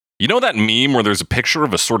You know that meme where there's a picture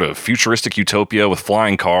of a sort of futuristic utopia with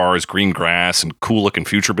flying cars, green grass, and cool-looking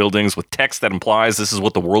future buildings with text that implies this is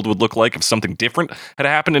what the world would look like if something different had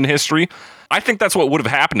happened in history? I think that's what would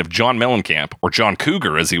have happened if John Mellencamp, or John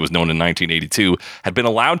Cougar as he was known in 1982, had been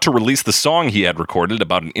allowed to release the song he had recorded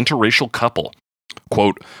about an interracial couple.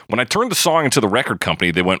 Quote, when I turned the song into the record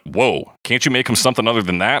company, they went, whoa, can't you make him something other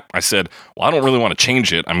than that? I said, well, I don't really want to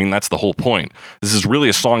change it. I mean, that's the whole point. This is really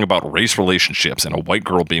a song about race relationships and a white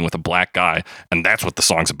girl being with a black guy, and that's what the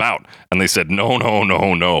song's about. And they said, no,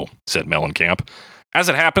 said Mellencamp. As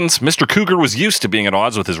it happens, Mr. Cougar was used to being at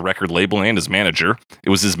odds with his record label and his manager. It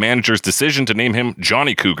was his manager's decision to name him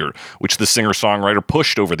Johnny Cougar, which the singer-songwriter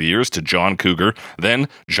pushed over the years to John Cougar, then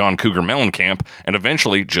John Cougar Mellencamp, and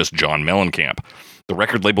eventually just John Mellencamp. The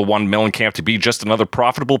record label wanted Mellencamp to be just another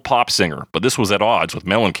profitable pop singer, but this was at odds with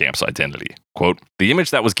Mellencamp's identity. Quote, the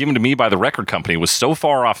image that was given to me by the record company was so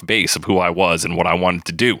far off base of who I was and what I wanted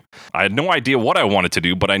to do. I had no idea what I wanted to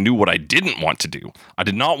do, but I knew what I didn't want to do. I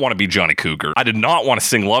did not want to be Johnny Cougar. I did not want to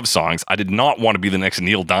sing love songs. I did not want to be the next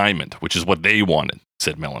Neil Diamond, which is what they wanted,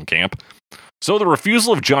 said Mellencamp. So the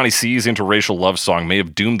refusal of Johnny C's interracial love song may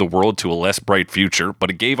have doomed the world to a less bright future,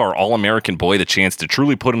 but it gave our all-American boy the chance to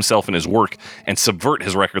truly put himself in his work and subvert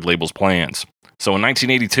his record label's plans. So in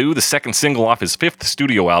 1982, the second single off his fifth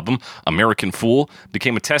studio album, American Fool,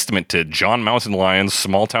 became a testament to John Mountain Lion's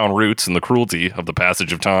small-town roots and the cruelty of the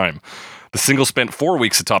passage of time. The single spent 4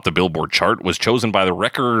 weeks atop the Billboard chart, was chosen by the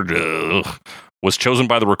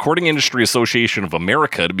Recording Industry Association of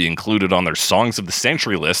America to be included on their Songs of the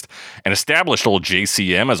Century list, and established old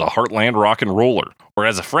JCM as a heartland rock and roller, or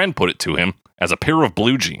as a friend put it to him, as a pair of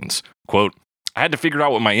blue jeans. Quote, I had to figure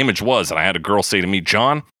out what my image was, and I had a girl say to me,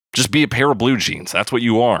 John, just be a pair of blue jeans. That's what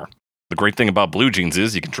you are. The great thing about blue jeans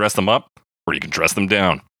is you can dress them up, or you can dress them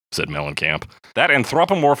down, said Mellencamp. That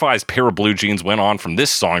anthropomorphized pair of blue jeans went on from this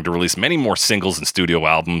song to release many more singles and studio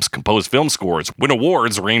albums, compose film scores, win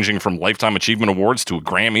awards ranging from Lifetime Achievement Awards to a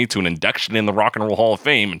Grammy to an induction in the Rock and Roll Hall of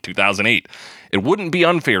Fame in 2008. It wouldn't be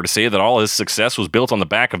unfair to say that all his success was built on the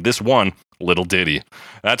back of this one little ditty.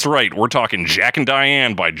 That's right, we're talking Jack and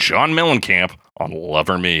Diane by John Mellencamp on Love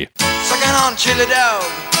or Me. Sucking on chili dog,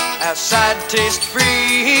 outside taste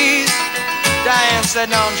freeze. Diane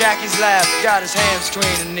sitting on Jackie's lap, got his hands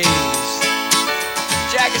between her knees.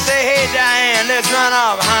 Jackie say, hey Diane, let's run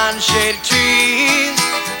off behind the shady trees.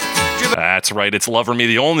 That's right, it's Love or Me,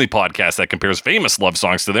 the only podcast that compares famous love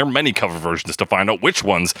songs to their many cover versions to find out which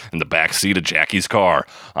one's in the backseat of Jackie's car.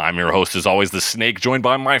 I'm your host, as always, the Snake, joined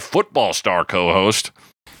by my football star co-host,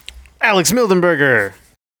 Alex Mildenberger.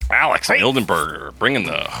 Alex Mildenberger, bringing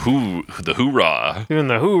the hoorah. Doing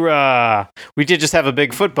the hoorah. We did just have a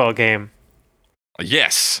big football game.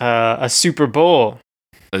 Yes. A Super Bowl.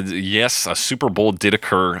 Yes, a Super Bowl did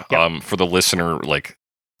occur for the listener like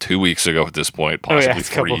 2 weeks ago at this point, possibly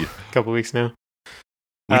 3. Couple weeks now.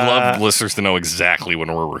 We love listeners to know exactly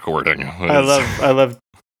when we're recording. I love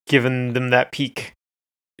giving them that peek.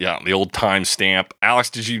 Yeah, the old timestamp. Alex,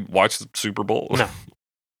 did you watch the Super Bowl? No. Of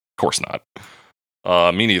course not.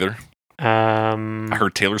 Me neither. I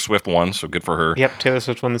heard Taylor Swift won, so good for her. Yep, Taylor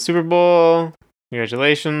Swift won the Super Bowl.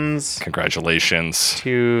 Congratulations. Congratulations.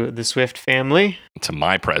 To the Swift family. To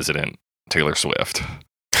my president, Taylor Swift.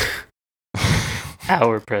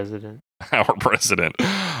 Our president. Our president.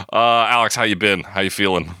 Alex, how you been? How you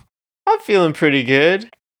feeling? I'm feeling pretty good.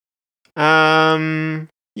 Yeah.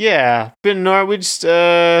 We just,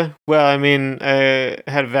 I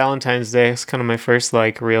had Valentine's Day. It's kind of my first,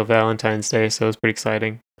 real Valentine's Day, so it was pretty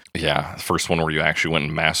exciting. Yeah, the first one where you actually went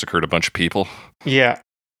and massacred a bunch of people. Yeah.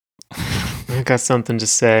 I got something to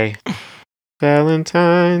say.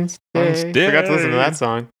 Valentine's Day. Forgot to listen to that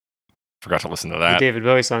song. Forgot to listen to that. The David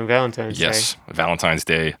Bowie song, Valentine's Day. Yes, Valentine's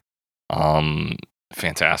Day.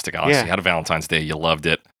 Fantastic, Alex. Yeah. You had a Valentine's Day. You loved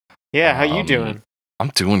it. Yeah, how you doing? I'm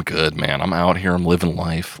doing good, man. I'm out here. I'm living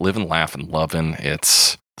life. Living, laughing, loving.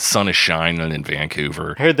 The sun is shining in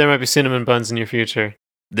Vancouver. I heard there might be cinnamon buns in your future.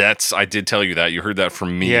 I did tell you that. You heard that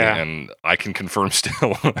from me, and I can confirm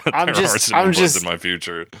still I'm just in my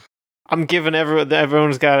future. I'm giving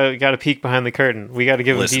everyone's got to peek behind the curtain. We got to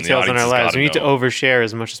give them details on our lives. We need to overshare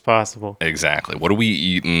as much as possible. Exactly. What are we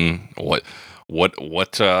eating? What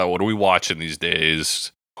are we watching these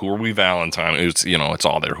days? Who are we Valentine? It's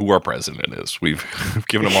all there. Who our president is. We've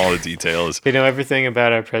given them all the details. They know everything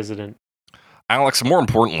about our president. Alex, more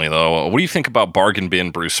importantly, though, what do you think about Bargain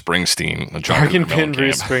Bin Bruce Springsteen? Bargain Bin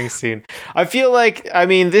Bruce Springsteen. I feel like,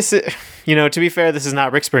 this is, to be fair, this is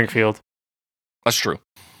not Rick Springfield. That's true.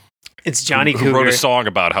 It's Johnny Cougar. Who wrote a song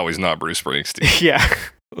about how he's not Bruce Springsteen. Yeah.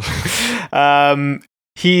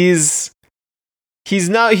 He's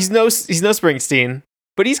no Springsteen.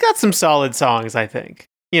 but he's got some solid songs, I think.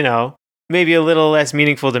 You know, maybe a little less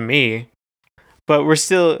meaningful to me, but we're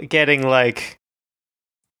still getting like,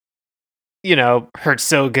 you know, Hurt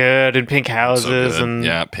So Good and Pink Houses and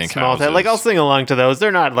Pink Small Houses. Town. Like, I'll sing along to those.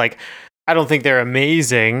 They're not like, I don't think they're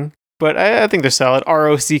amazing, but I think they're solid.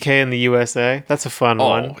 ROCK in the USA. That's a fun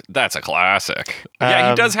one. Oh, that's a classic.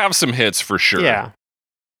 Yeah, he does have some hits for sure. Yeah.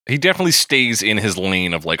 He definitely stays in his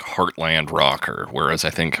lane of like heartland rocker, whereas I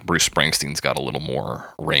think Bruce Springsteen's got a little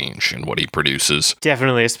more range in what he produces.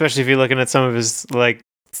 Definitely, especially if you're looking at some of his, like,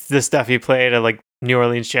 the stuff he played at like New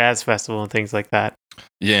Orleans Jazz Festival and things like that.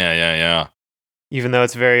 Yeah. Even though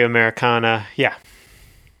it's very Americana. Yeah.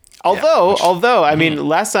 Although, I mean,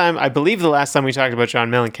 I believe the last time we talked about John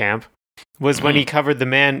Mellencamp was when he covered The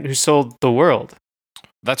Man Who Sold the World.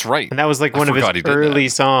 That's right. And that was like one of his early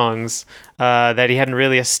songs that he hadn't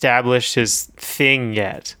really established his thing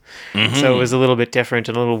yet. So it was a little bit different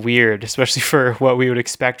and a little weird, especially for what we would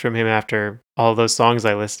expect from him after all those songs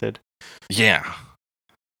I listed. Yeah.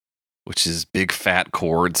 Which is big fat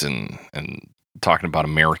chords and talking about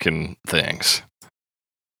American things.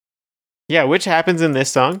 Yeah, which happens in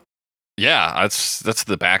this song. Yeah, that's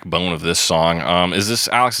the backbone of this song. Is this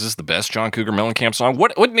the best John Cougar Mellencamp song?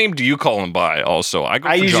 What name do you call him by? Also, I go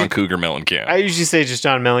for John Cougar Mellencamp. I usually say just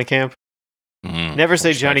John Mellencamp. Never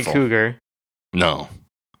say Johnny Cougar. No.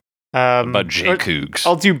 About J. Cougs.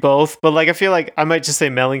 I'll do both, but like I feel like I might just say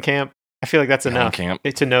Mellencamp. I feel like that's enough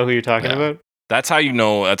to know who you're talking about. That's how you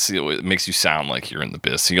know. It makes you sound like you're in the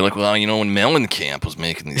biz. So you're like, well, you know, when Mellencamp was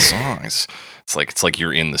making these songs, it's like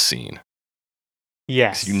you're in the scene.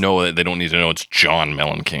 Yes. You know that they don't need to know it's John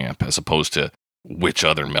Mellencamp as opposed to which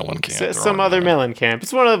other Mellencamp. Some other Mellencamp.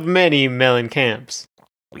 It's one of many Mellencamps.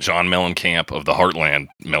 John Mellencamp of the Heartland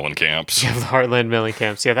Mellencamps. Yeah, the Heartland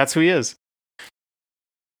Mellencamps. Yeah, that's who he is.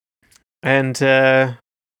 And yeah,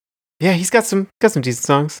 he's got some decent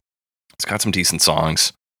songs. It's got some decent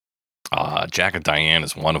songs. Jack and Diane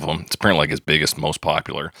is one of them. It's apparently like his biggest, most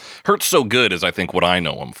popular. Hurts So Good is, I think, what I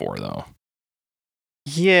know him for, though.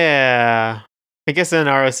 Yeah. I guess in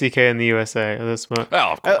ROCK in the USA. This one.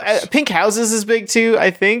 Oh, of course. Pink Houses is big too, I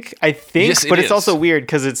think. Yes, but it's also weird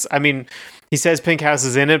because it's, I mean, he says Pink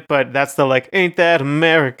Houses in it, but that's the like, ain't that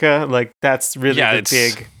America? Like, that's really the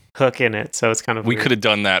big hook in it. So it's kind of We could have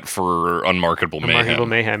done that for Unmarketable Mayhem. Unmarketable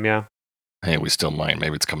Mayhem, yeah. Hey, we still might.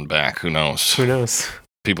 Maybe it's coming back. Who knows? Who knows?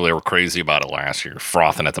 People that were crazy about it last year,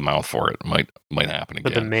 frothing at the mouth for it. Might happen again.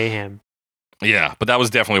 But the Mayhem. Yeah, but that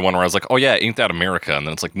was definitely one where I was like, oh yeah, ain't that America? And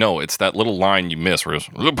then it's like, no, it's that little line you miss where it's,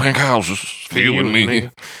 the Pink Houses, for you and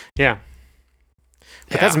me. Yeah.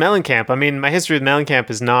 But that's Mellencamp. I mean, my history with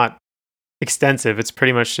Mellencamp is not extensive. It's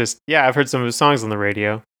pretty much just, yeah, I've heard some of his songs on the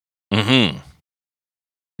radio. Mm-hmm.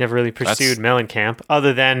 Never really pursued Mellencamp,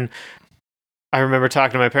 other than I remember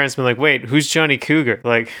talking to my parents and being like, wait, who's Johnny Cougar?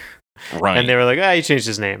 Like, right. And they were like, he changed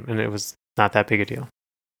his name. And it was not that big a deal.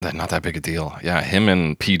 Not that big a deal. Yeah, him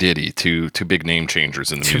and P. Diddy, two big name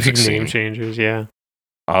changers in the music scene. Two big name changers, yeah.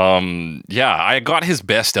 Yeah, I got his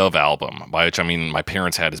best of album, by which I mean my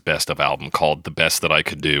parents had his best of album called The Best That I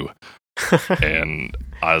Could Do. And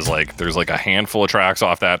I was like, there's like a handful of tracks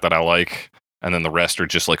off that I like, and then the rest are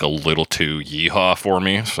just like a little too yeehaw for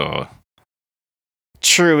me, so...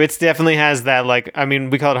 True, it definitely has that, like, I mean,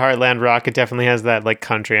 we call it Heartland Rock, it definitely has that, like,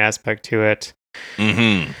 country aspect to it.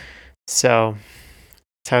 Mm-hmm. So...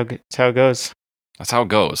 That's how it goes. That's how it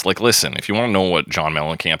goes. Like, listen, if you want to know what John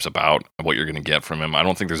Mellencamp's about, what you're going to get from him, I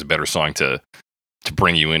don't think there's a better song to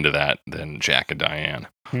bring you into that than Jack and Diane.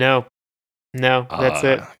 No, that's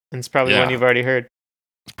it. And it's probably one you've already heard.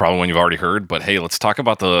 It's probably one you've already heard, but hey, let's talk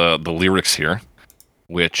about the lyrics here,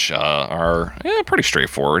 which are pretty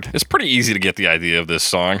straightforward. It's pretty easy to get the idea of this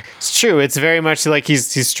song. It's true. It's very much like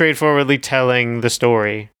he's straightforwardly telling the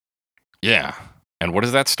story. Yeah. And what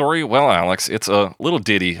is that story? Well, Alex, it's a little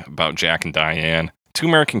ditty about Jack and Diane. Two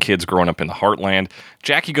American kids growing up in the heartland.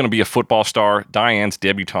 Jackie going to be a football star. Diane's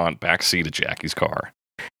debutante backseat of Jackie's car.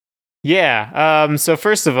 Yeah. So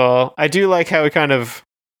first of all, I do like how it kind of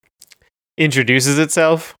introduces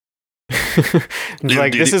itself. It's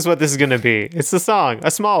like, this is what this is going to be. It's the song,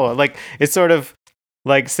 a small one. Like, it's sort of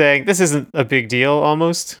like saying, this isn't a big deal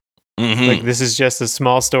almost. Mm-hmm. Like, this is just a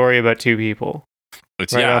small story about two people. Off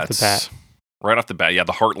the bat. Right off the bat, yeah,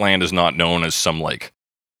 the Heartland is not known as some, like,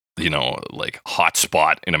 you know, like, hot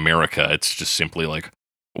spot in America. It's just simply, like,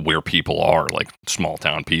 where people are, like, small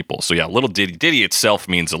town people. So, yeah, little ditty. Ditty itself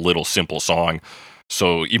means a little simple song.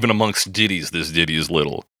 So, even amongst ditties, this ditty is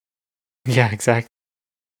little. Yeah, exactly.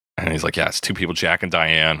 And he's like, yeah, it's two people, Jack and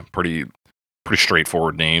Diane. Pretty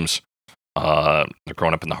straightforward names. They're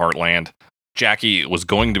growing up in the Heartland. Jackie was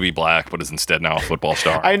going to be black, but is instead now a football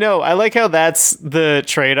star. I know. I like how that's the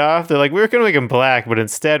trade-off. They're like, we were going to make him black, but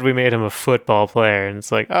instead we made him a football player. And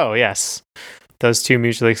it's like, oh, yes. Those two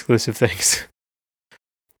mutually exclusive things.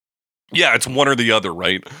 Yeah, it's one or the other,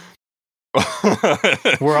 right?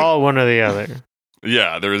 We're all one or the other.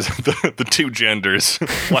 Yeah, there's the two genders,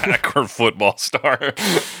 black or football star.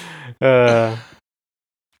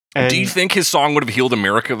 Do you think his song would have healed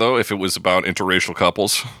America, though, if it was about interracial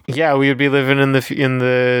couples? Yeah, we would be living in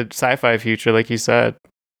the sci-fi future, like you said.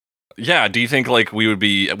 Yeah, do you think like we would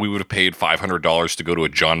have paid $500 to go to a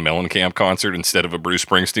John Mellencamp concert instead of a Bruce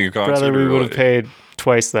Springsteen concert? Brother, we would have paid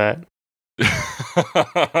twice that.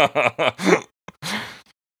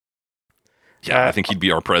 Yeah, I think he'd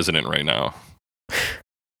be our president right now.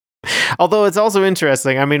 Although it's also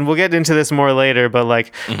interesting. I mean, we'll get into this more later, but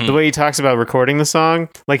like the way he talks about recording the song,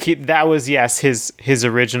 like that was his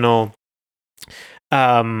original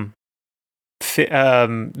lyric,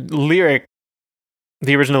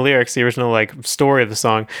 the original lyrics, the original like story of the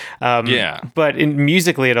song. Yeah. But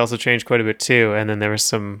musically, it also changed quite a bit too. And then there was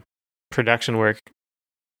some production work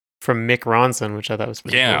from Mick Ronson, which I thought was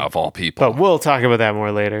pretty cool. Of all people. But we'll talk about that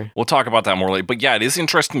more later. But yeah, it is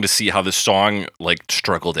interesting to see how this song like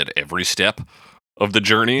struggled at every step of the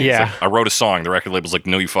journey. Yeah. Like, I wrote a song. The record label's like,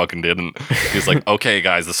 no, you fucking didn't. He's like, okay,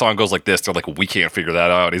 guys, the song goes like this. They're like, we can't figure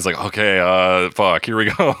that out. He's like, okay, fuck, here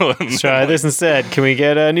we go. Let's try this instead. Can we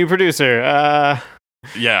get a new producer?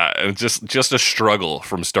 Yeah, just a struggle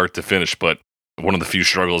from start to finish, but one of the few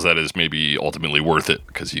struggles that is maybe ultimately worth it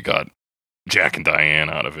because you got Jack and Diane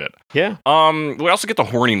out of it. Yeah. We also get the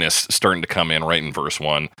horniness starting to come in right in verse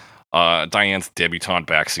 1. Diane's debutante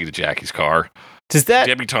backseat of Jackie's car. Does that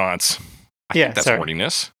debutantes? I think that's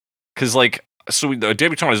horniness. Because like, so the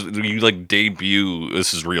debutante is you like debut.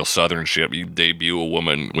 This is real Southern shit. You debut a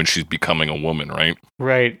woman when she's becoming a woman, right?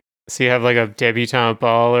 Right. So you have like a debutante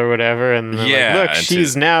ball or whatever, and like, look,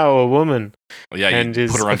 she's now a woman. Yeah, and you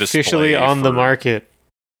is put her on officially on the market.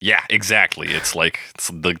 Yeah, exactly. It's like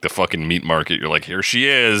the fucking meat market. You're like, here she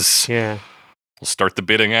is. Yeah. We'll start the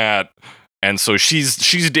bidding at. And so she's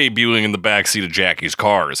debuting in the backseat of Jackie's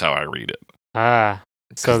car is how I read it.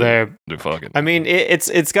 So they're fucking. I mean,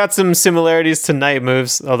 it's got some similarities to Night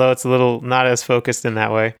Moves, although it's a little not as focused in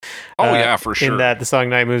that way. Oh yeah, for sure. In that the song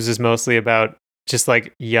Night Moves is mostly about just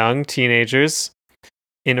like young teenagers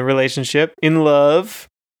in a relationship, in love,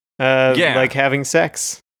 like having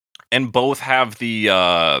sex. And both have the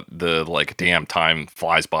like damn time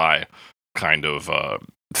flies by kind of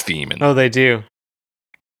theme. Oh, they do.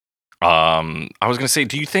 I was gonna say,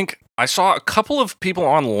 do you think I saw a couple of people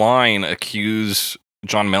online accuse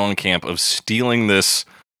John Mellencamp of stealing this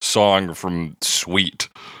song from Sweet?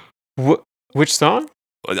 Which song?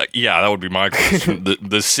 Yeah, that would be my question. the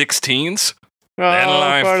 16s. Oh, then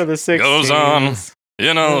life part of the 16s. goes on.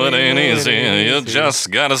 You know it ain't easy. You just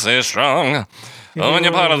gotta stay strong. Oh, when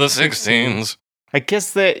you're part of the 16s. I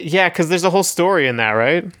guess because there's a whole story in that,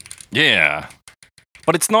 right? Yeah.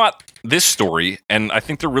 But it's not this story, and I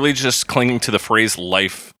think they're really just clinging to the phrase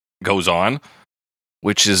life goes on,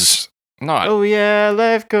 which is not... Oh yeah,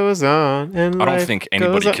 life goes on, and I don't think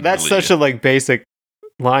anybody can That's really... such a like basic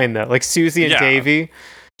line, though. Like Susie and Davy,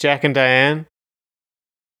 Jack and Diane.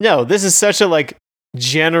 No, this is such a like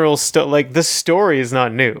general... like, the story is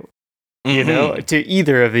not new, you know, to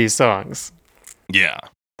either of these songs. Yeah.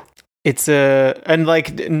 It's and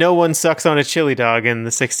like no one sucks on a chili dog in the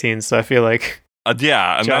 16s, so I feel like and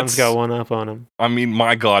John's got one up on him. I mean,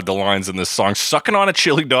 my God, the lines in this song: sucking on a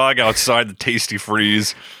chili dog outside the Tasty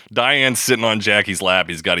Freeze. Diane's sitting on Jackie's lap.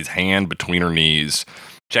 He's got his hand between her knees.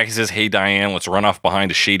 Jackie says, "Hey Diane, let's run off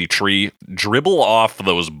behind a shady tree, dribble off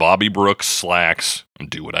those Bobby Brooks slacks, and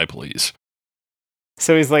do what I please."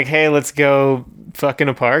 So he's like, hey, let's go fuck in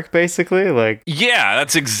a park, basically? Like, yeah,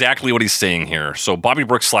 that's exactly what he's saying here. So Bobby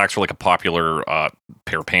Brooks slacks were like a popular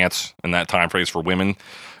pair of pants in that time phrase for women.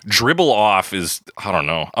 Dribble off is, I don't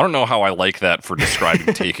know. I don't know how I like that for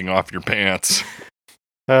describing taking off your pants.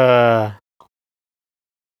 Yeah,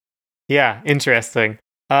 interesting.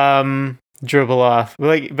 Dribble off.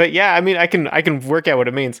 Like, but yeah, I mean, I can work out what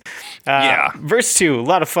it means. Verse 2, a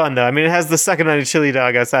lot of fun though. I mean, it has the sucking on a chili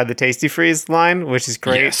dog outside the Tasty Freeze line, which is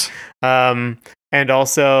great. Yes. And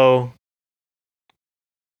also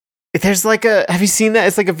there's like have you seen that?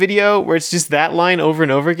 It's like a video where it's just that line over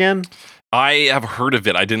and over again. I have heard of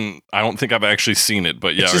it. I don't think I've actually seen it,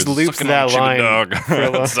 but yeah, it just loops that line dog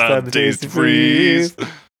outside the Tasty Freeze.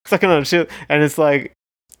 Sucking on a chili, and it's like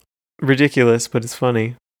ridiculous, but it's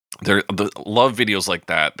funny. The love videos like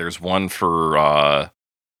that. There's one for I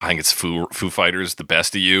think it's Foo Fighters, "The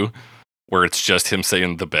Best of You," where it's just him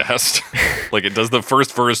saying the best. Like it does the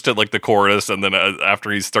first verse to like the chorus, and then after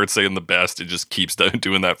he starts saying the best, it just keeps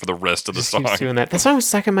doing that for the rest of the song. Keeps doing that. That song was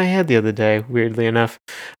stuck in my head the other day, weirdly enough.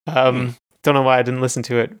 Don't know why I didn't listen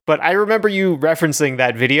to it, but I remember you referencing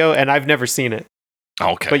that video, and I've never seen it.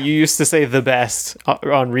 Okay. But you used to say the best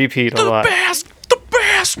on repeat a lot. The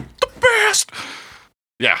best.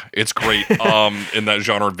 Yeah, it's great in that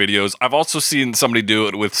genre of videos. I've also seen somebody do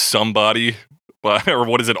it with Somebody, or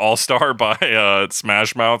what is it, All Star by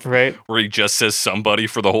Smash Mouth, right? Where he just says somebody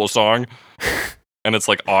for the whole song. And it's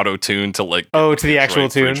like auto-tuned to like... to the actual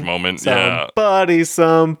tune? Each moment, somebody.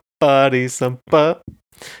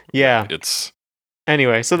 Yeah. It's...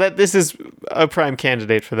 Anyway, so this is a prime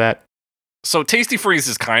candidate for that. So Tasty Freeze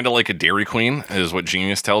is kind of like a Dairy Queen, is what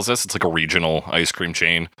Genius tells us. It's like a regional ice cream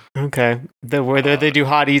chain. Okay. Where they do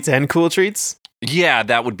hot eats and cool treats? Yeah,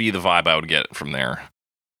 that would be the vibe I would get from there.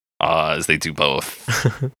 As they do both.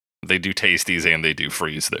 They do Tasties and they do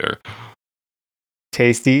Freeze there.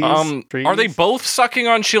 Tasties? Freeze? Are they both sucking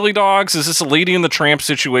on chili dogs? Is this a Lady in the Tramp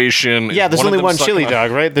situation? Yeah, there's only one chili dog,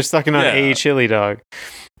 right? They're sucking on a chili dog.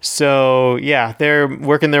 So, yeah, they're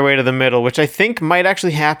working their way to the middle, which I think might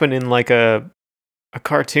actually happen in like a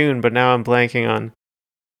cartoon, but now I'm blanking on.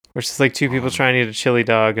 Which is like two people trying to eat a chili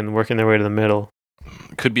dog and working their way to the middle.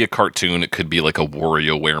 It could be a cartoon. It could be like a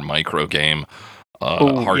WarioWare micro game.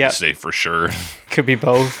 Hard to say for sure. Could be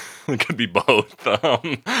both. It could be both.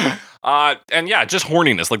 And yeah, just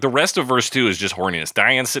horniness. Like the rest of verse 2 is just horniness.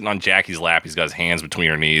 Diane's sitting on Jackie's lap. He's got his hands between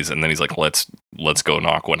her knees, and then he's like, let's go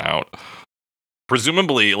knock one out.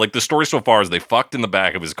 Presumably, like the story so far is they fucked in the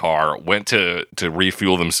back of his car, went to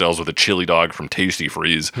refuel themselves with a chili dog from Tasty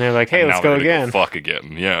Freeze. And they're like, hey, let's go again. Fuck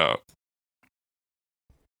again, yeah.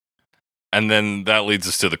 And then that leads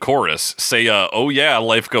us to the chorus. Say, oh yeah,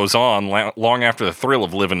 life goes on, long after the thrill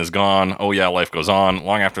of living is gone. Oh yeah, life goes on,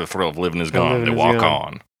 long after the thrill of living is gone. They walk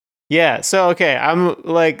on. Yeah, so okay, I'm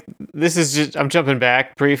like, I'm jumping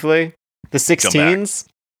back briefly. The 16s,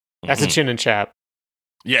 that's a Chin and Chap.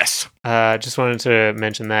 Yes. Just wanted to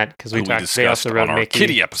mention that because they also wrote Mickey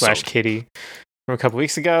Kitty episode. /Kitty from a couple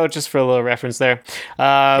weeks ago, just for a little reference there.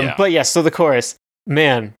 But yes, so the chorus,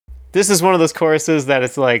 man, this is one of those choruses that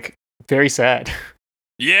it's like very sad.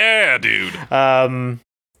 Yeah, dude.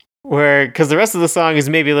 Because the rest of the song is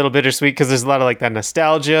maybe a little bittersweet because there's a lot of like that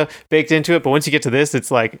nostalgia baked into it. But once you get to this,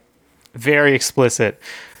 it's like very explicit.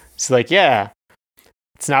 It's like, yeah,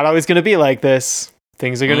 it's not always going to be like this.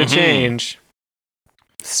 Things are going to change.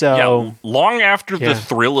 So yeah, long after the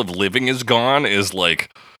thrill of living is gone is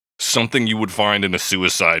like something you would find in a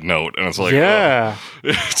suicide note, and it's like,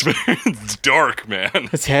 it's dark, man.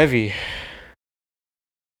 It's heavy.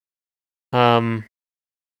 So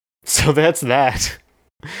that's that.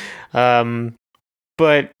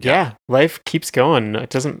 But yeah, life keeps going.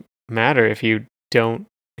 It doesn't matter if you don't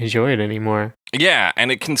enjoy it anymore. Yeah,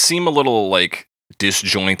 and it can seem a little like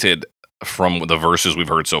disjointed from the verses we've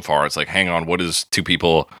heard so far. It's like, hang on, what does two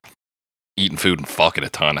people eating food and fucking a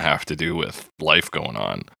ton have to do with life going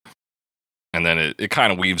on? And then it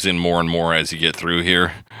kind of weaves in more and more as you get through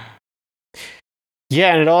here.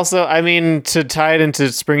 Yeah, and it also, I mean, to tie it into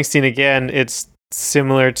Springsteen again, it's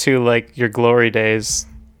similar to like your Glory Days,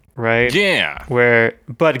 right? Yeah.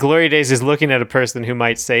 But Glory Days is looking at a person who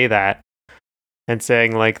might say that and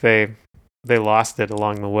saying like they lost it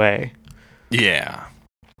along the way. Yeah.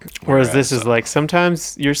 Whereas this is like,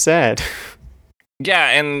 sometimes you're sad. Yeah,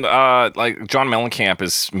 and like John Mellencamp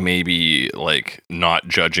is maybe like not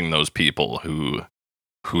judging those people who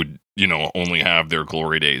you know only have their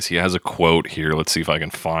glory days. He has a quote here. Let's see if I can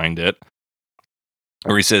find it.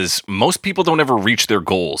 Where he says, most people don't ever reach their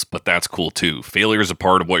goals, but that's cool too. Failure is a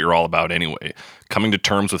part of what you're all about anyway. Coming to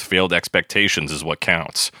terms with failed expectations is what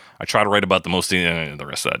counts. I try to write about the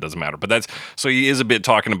rest of that doesn't matter. But that's, so he is a bit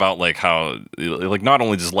talking about like how, like not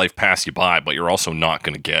only does life pass you by, but you're also not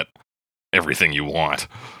going to get everything you want.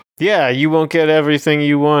 Yeah, you won't get everything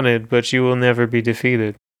you wanted, but you will never be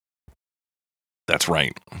defeated. That's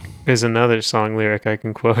right. There's another song lyric I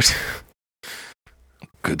can quote.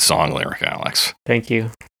 Good song lyric, Alex. Thank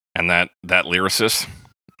you. And that lyricist,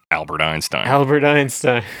 Albert Einstein. Albert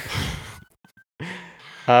Einstein.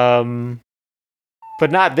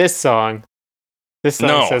 But not this song. This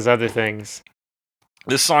song says other things.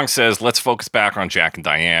 This song says, let's focus back on Jack and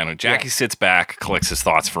Diane. Jackie sits back, collects his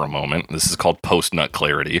thoughts for a moment. This is called post-nut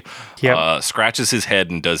clarity. Yep. Scratches his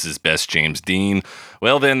head and does his best James Dean.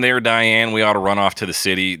 Well, then there, Diane, we ought to run off to the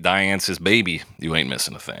city. Diane says, baby, you ain't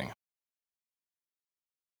missing a thing.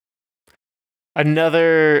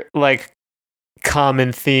 Another, like,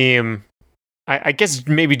 common theme, I guess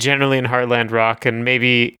maybe generally in Heartland rock and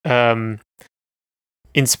maybe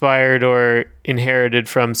inspired or inherited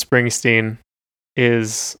from Springsteen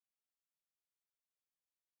is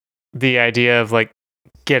the idea of like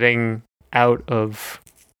getting out of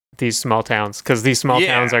these small towns, because these small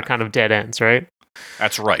towns are kind of dead ends, right?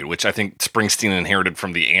 That's right, which I think Springsteen inherited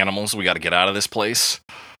from the Animals. We got to get out of this place.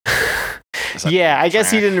 Yeah, I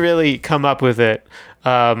guess he didn't really come up with it.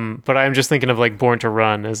 But I'm just thinking of like Born to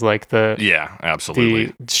Run as like the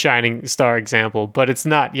absolutely the shining star example. But it's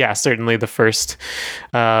not, certainly the first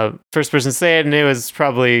person to say it, and it was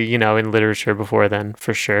probably, in literature before then,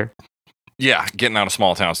 for sure. Yeah, getting out of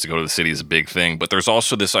small towns to go to the city is a big thing. But there's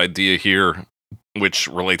also this idea here, which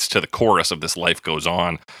relates to the chorus of This Life Goes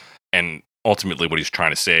On. And ultimately what he's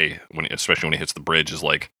trying to say, especially when he hits the bridge, is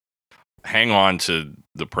like, hang on to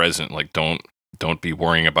the present. Like, don't be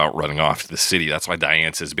worrying about running off to the city. That's why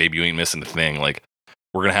Diane says, baby, you ain't missing a thing. Like,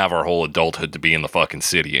 we're going to have our whole adulthood to be in the fucking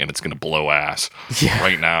city, and it's going to blow ass. Yeah.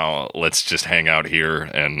 Right now, let's just hang out here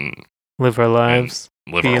and live our lives.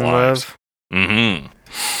 Live our lives. Mm-hmm.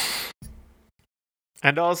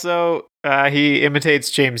 And also, he imitates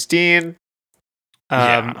James Dean.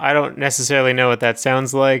 I don't necessarily know what that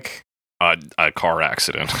sounds like. A car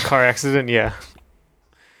accident. Car accident, yeah.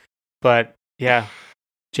 But, yeah.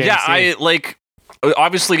 James Dean. I like...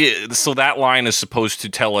 Obviously, so that line is supposed to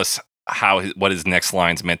tell us what his next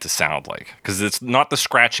line's meant to sound like. Because it's not the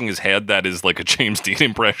scratching his head that is like a James Dean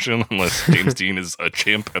impression, unless James Dean is a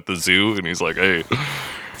chimp at the zoo, and he's like, hey...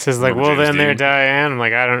 Says like, well, then there, Diane. I'm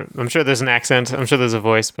like, I'm sure there's an accent. I'm sure there's a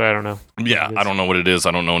voice, but I don't know. Yeah, I don't know what it is.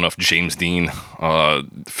 I don't know enough James Dean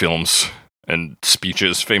films and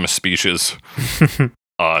famous speeches,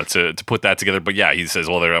 to put that together. But yeah, he says,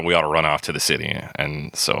 well, we ought to run off to the city.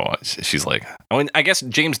 And so she's like, I guess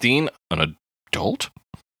James Dean, an adult?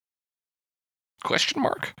 Question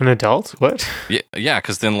mark? An adult? What? Yeah,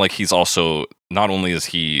 because then like he's also, not only is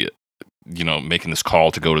he... making this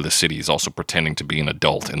call to go to the city, he's also pretending to be an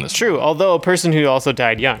adult in this. True, although a person who also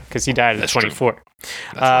died young, because he died at 24.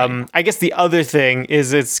 Right. I guess the other thing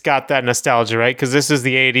is it's got that nostalgia, right? Because this is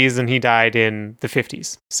the 80s and he died in the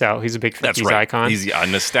 50s. So he's a big 50s icon. He's a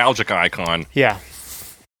nostalgic icon. Yeah.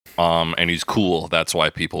 And he's cool. That's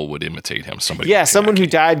why people would imitate him. Someone who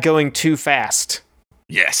died going too fast.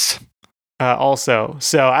 Yes. Also,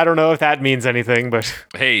 so I don't know if that means anything, but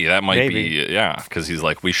hey, that might be, because he's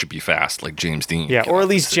like, we should be fast, like James Dean. Yeah, or at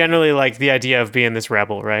least generally like the idea of being this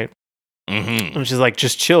rebel, right? Mm-hmm. And she's like,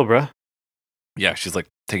 just chill, bruh. Yeah, she's like,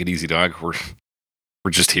 take it easy, dog. We're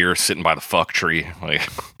just here sitting by the fuck tree. Like,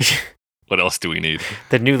 what else do we need?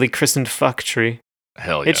 The newly christened fuck tree.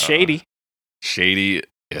 Hell yeah, it's shady. Shady.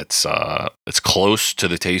 It's close to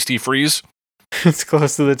the Tasty Freeze. It's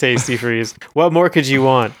close to the Tasty Freeze. What more could you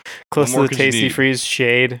want? Close to the Tasty Freeze,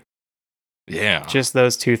 shade. Yeah. Just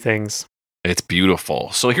those two things. It's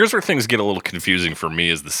beautiful. So here's where things get a little confusing for me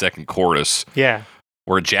is the second chorus. Yeah.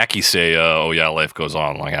 Where Jackie say, oh yeah, life goes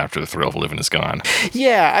on long after the thrill of living is gone.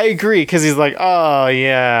 Yeah, I agree. Because he's like, oh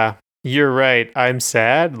yeah, you're right. I'm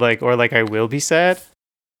sad. Like, or like I will be sad.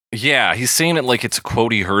 Yeah, he's saying it like it's a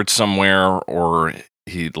quote he heard somewhere, or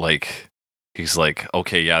he's like,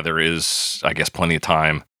 okay, yeah, there is, I guess, plenty of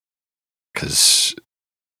time, because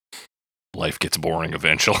life gets boring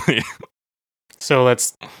eventually. So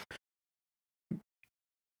let's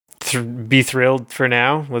be thrilled for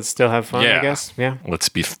now. Let's still have fun, I guess. Yeah. Let's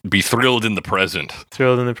be thrilled in the present.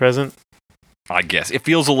 Thrilled in the present? I guess. It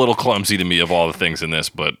feels a little clumsy to me of all the things in this,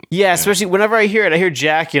 but... Yeah, especially whenever I hear it, I hear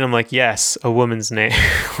Jackie, and I'm like, yes, a woman's name.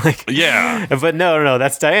 Like, yeah. But no,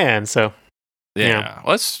 that's Diane, so... Yeah.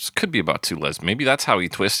 Well, this could be about two lesbians. Maybe that's how he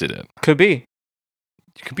twisted it. Could be.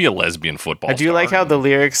 You could be a lesbian football I do star. like how the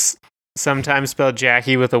lyrics sometimes spell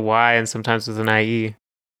Jackie with a Y and sometimes with an IE.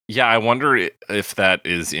 Yeah, I wonder if that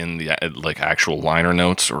is in the like actual liner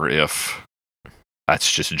notes or if that's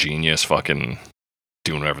just genius fucking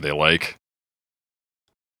doing whatever they like.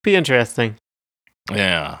 Be interesting.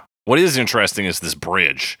 Yeah. What is interesting is this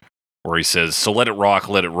bridge where he says, so let it rock,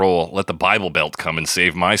 let it roll, let the Bible Belt come and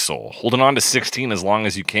save my soul. Holding on to 16 as long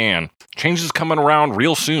as you can. Change is coming around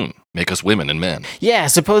real soon. Make us women and men. Yeah,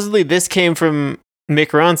 supposedly this came from Mick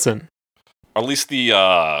Ronson. Or at least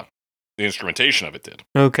the instrumentation of it did.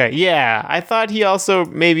 Okay, yeah. I thought he also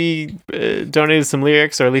maybe donated some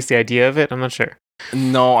lyrics, or at least the idea of it. I'm not sure.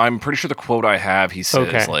 No, I'm pretty sure the quote I have, he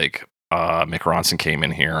says, like, Mick Ronson came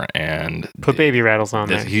in here and... Put Baby Rattles on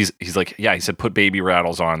there. He's like, yeah, he said, put Baby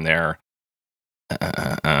Rattles on there.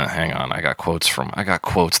 Hang on, I got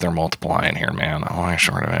quotes, they're multiplying here, man. Oh, I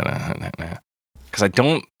short of it. Because I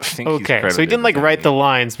don't think okay, so he didn't like write the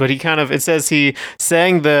lines, but he kind of, it says he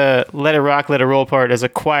sang the Let It Rock, Let It Roll part as a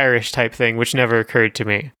choirish type thing, which never occurred to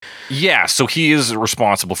me. Yeah, so he is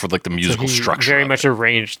responsible for like the musical structure. Very much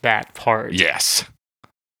arranged that part. Yes.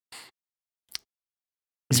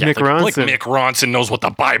 It's Mick Ronson. Like Mick Ronson knows what the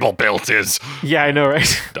Bible Belt is. Yeah, I know,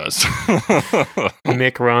 right? Does.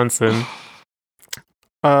 Mick Ronson.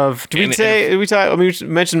 We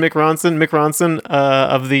mentioned Mick Ronson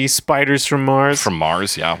of the Spiders from Mars. From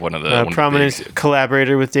Mars, yeah, one of the prominent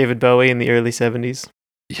collaborator with David Bowie in the early 70s.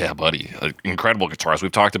 Yeah, buddy, incredible guitarist.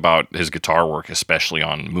 We've talked about his guitar work, especially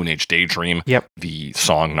on Moon Age Daydream. Yep, the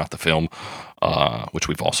song, not the film, which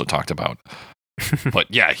we've also talked about. But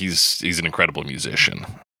yeah, he's an incredible musician.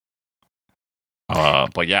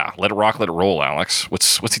 But yeah, let it rock, let it roll, Alex.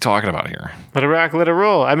 What's he talking about here? Let it rock, let it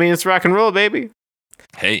roll. I mean, it's rock and roll, baby.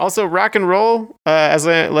 Hey. Also, rock and roll,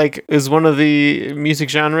 is one of the music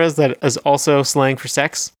genres that is also slang for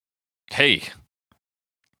sex. Hey.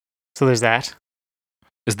 So there's that.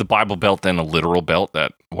 Is the Bible Belt then a literal belt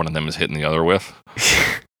that one of them is hitting the other with?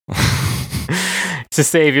 To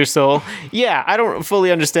save your soul. Yeah, I don't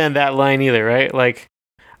fully understand that line either, right? Like,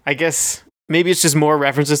 I guess maybe it's just more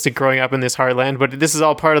references to growing up in this heartland, but this is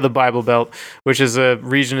all part of the Bible Belt, which is a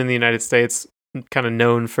region in the United States kind of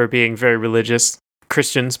known for being very religious.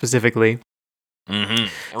 Christian specifically.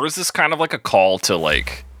 Mm-hmm. Or is this kind of like a call to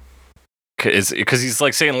like, because he's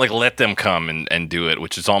like saying like let them come and do it,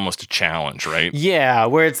 which is almost a challenge, right? Yeah,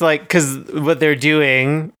 where it's like, because what they're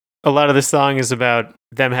doing, a lot of the song is about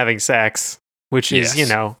them having sex, which is, you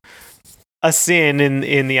know, a sin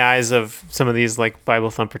in the eyes of some of these like Bible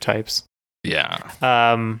thumper types. Yeah.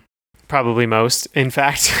 Probably most, in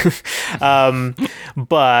fact.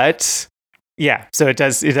 But yeah, so it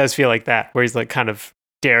does feel like that, where he's like kind of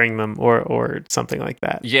daring them or something like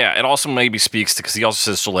that. Yeah, it also maybe speaks to, because he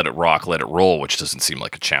also says to let it rock, let it roll, which doesn't seem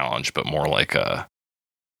like a challenge, but more like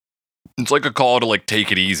it's like a call to like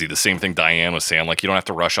take it easy. The same thing Diane was saying, like you don't have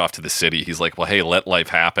to rush off to the city. He's like, well, hey, let life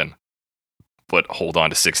happen, but hold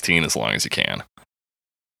on to 16 as long as you can.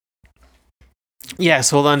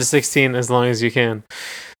 Yes, hold on to 16 as long as you can.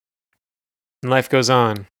 And life goes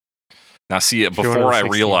on. Now, see, before I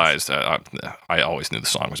realized, I always knew the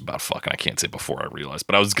song was about fucking. I can't say before I realized,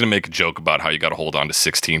 but I was going to make a joke about how you got to hold on to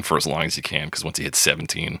 16 for as long as you can, because once you hit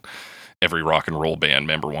 17, every rock and roll band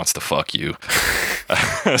member wants to fuck you.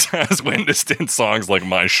 As witnessed in songs like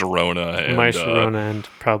My Sharona. And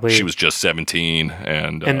probably She Was Just 17.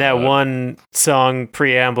 And that one song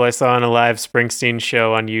preamble I saw on a live Springsteen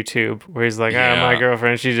show on YouTube, where he's like, my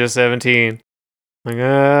girlfriend, she's just 17. Like,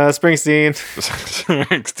 Springsteen.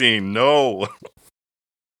 Springsteen, no.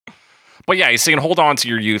 But yeah, he's saying hold on to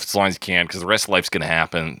your youth as long as you can, because the rest of life's going to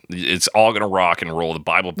happen. It's all going to rock and roll. The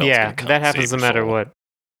Bible Belt's going to come. That happens no matter what.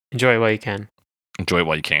 Enjoy it while you can. Enjoy it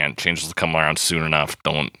while you can. Changes will come around soon enough.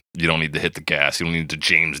 You don't need to hit the gas. You don't need to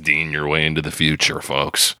James Dean your way into the future,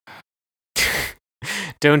 folks.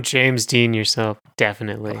 Don't James Dean yourself.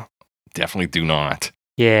 Definitely. Definitely do not.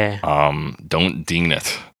 Yeah. Don't Dean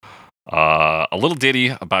it. A little ditty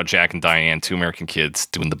about Jack and Diane, two American kids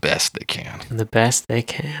doing the best they can. The best they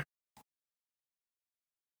can.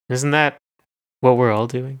 Isn't that what we're all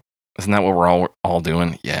doing? Isn't that what we're all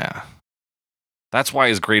doing? Yeah. That's why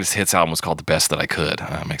his greatest hits album was called The Best That I Could.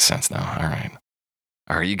 That makes sense now.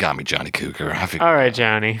 All right, you got me, Johnny Cougar. All right,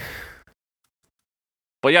 Johnny.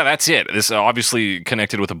 But yeah, that's it. This obviously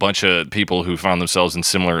connected with a bunch of people who found themselves in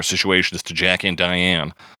similar situations to Jack and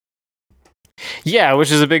Diane. Yeah,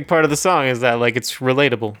 which is a big part of the song, is that like it's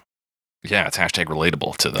relatable. Yeah, it's hashtag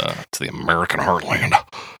relatable to the American heartland.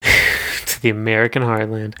 To the American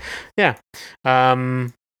heartland. Yeah.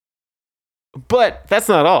 But that's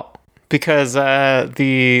not all, because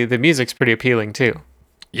the music's pretty appealing too.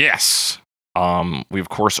 Yes. We of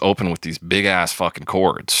course open with these big ass fucking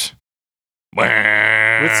chords.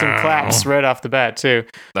 With some claps right off the bat too.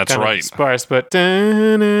 That's kind right. Of sparse, but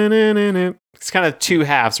it's kind of two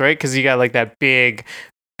halves, right? Because you got like that big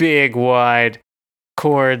wide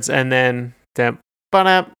chords, and then it's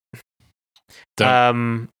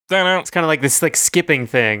kind of like this like skipping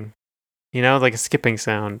thing, you know, like a skipping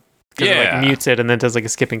sound. It like mutes it and then does like a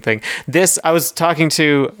skipping thing. This, I was talking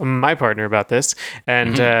to my partner about this,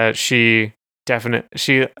 and she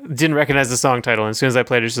didn't recognize the song title, and as soon as I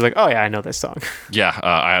played it, she's like, oh yeah, I know this song. Yeah,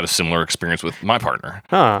 I had a similar experience with my partner.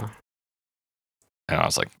 And I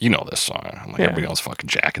was like, you know this song. I'm like, everybody knows fucking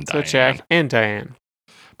Jack and Diane. So Jack and Diane.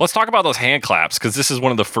 Let's talk about those hand claps, because this is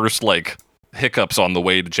one of the first like hiccups on the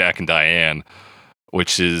way to Jack and Diane,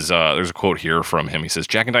 which is, there's a quote here from him. He says,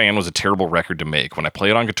 Jack and Diane was a terrible record to make. When I play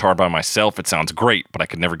it on guitar by myself, it sounds great, but I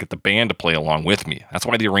could never get the band to play along with me. That's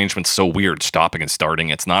why the arrangement's so weird, stopping and starting.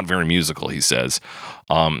 It's not very musical, he says.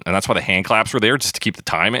 And that's why the hand claps were there, just to keep the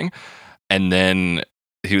timing. And then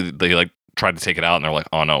they like tried to take it out, and they're like,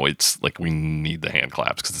 oh no, it's like, we need the hand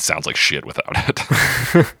claps because it sounds like shit without it.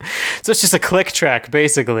 So it's just a click track,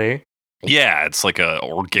 basically. Yeah, it's like a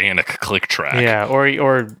organic click track. Yeah,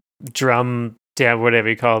 or drum, whatever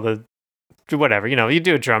you call whatever, you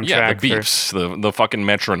do a drum track. Yeah, the beeps, the fucking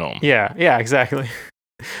metronome. Yeah, exactly.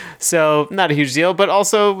 So not a huge deal, but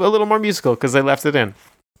also a little more musical because they left it in.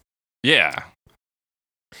 Yeah.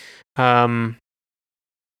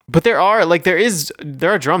 But there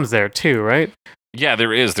are drums there too, right? Yeah,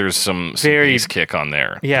 there is. There's some bass kick on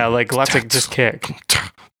there. Yeah, like lots of just kick.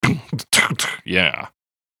 Yeah.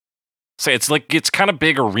 So it's kind of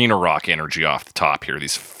big arena rock energy off the top here.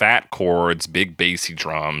 These fat chords, big bassy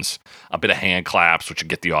drums, a bit of hand claps, which would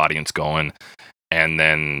get the audience going. And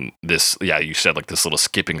then this, you said like this little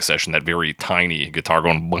skipping session, that very tiny guitar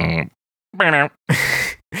going. Boom, boom, boom,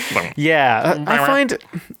 yeah, I find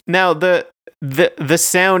now the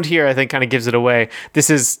sound here, I think, kind of gives it away.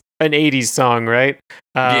 This is an 80s song, right?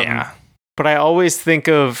 Yeah. But I always think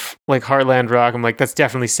of like Heartland rock. I'm like, that's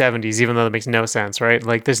definitely 70s, even though that makes no sense, right?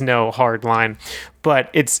 Like, there's no hard line. But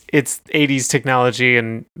it's 80s technology,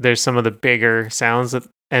 and there's some of the bigger sounds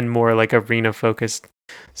and more like arena focused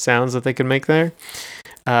sounds that they can make there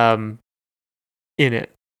in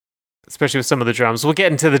it, especially with some of the drums. We'll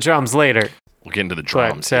get into the drums later. We'll get into the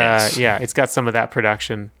drums. But yes. yeah, it's got some of that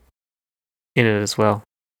production in it as well.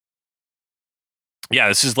 Yeah,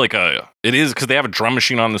 this is like it is, because they have a drum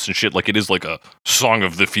machine on this and shit. Like, it is like a song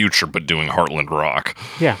of the future, but doing Heartland rock.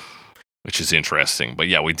 Yeah, which is interesting. But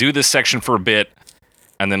yeah, we do this section for a bit,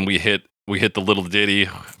 and then we hit the little ditty.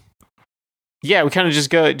 Yeah, we kind of just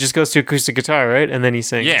goes to acoustic guitar, right? And then he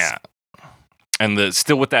sings. Yeah, and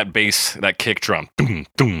still with that bass, that kick drum. Doom,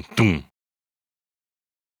 doom, doom.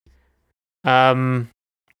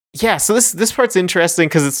 Yeah, so this part's interesting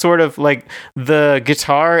because it's sort of like the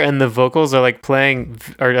guitar and the vocals are like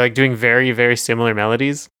doing very, very similar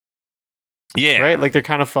melodies. Yeah. Right? Like they're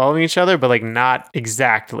kind of following each other, but like not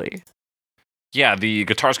exactly. Yeah, the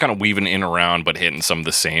guitar's kind of weaving in around, but hitting some of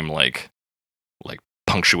the same like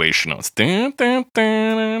punctuation notes. Dun, dun,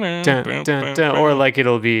 dun, dun, dun, dun, dun. Or like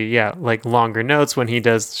it'll be, like longer notes when he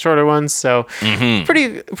does shorter ones. So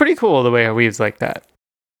pretty cool the way it weaves like that.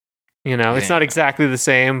 It's not exactly the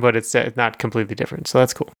same, but it's not completely different. So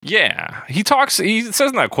that's cool. Yeah. He says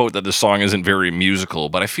in that quote that the song isn't very musical,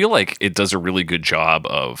 but I feel like it does a really good job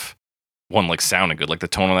of, one, like sounding good. Like the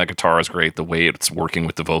tone of that guitar is great. The way it's working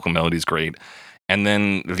with the vocal melody is great. And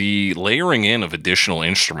then the layering in of additional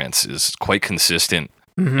instruments is quite consistent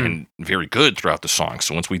and very good throughout the song.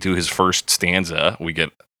 So once we do his first stanza, we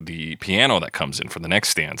get the piano that comes in for the next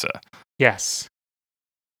stanza. Yes.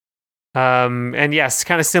 And yes,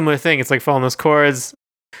 kind of similar thing. It's like following those chords,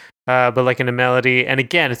 but like in a melody. And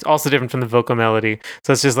again, it's also different from the vocal melody.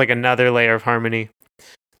 So it's just like another layer of harmony,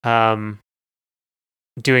 doing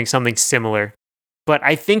something similar. But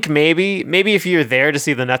I think maybe if you're there to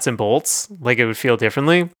see the nuts and bolts, like it would feel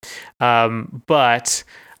differently. But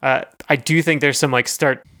I do think there's some like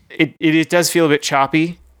it does feel a bit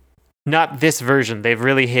choppy. Not this version. They've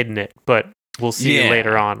really hidden it, but we'll see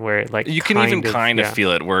later on where it like you can even kind of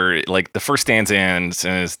feel it, where like the first stanza ends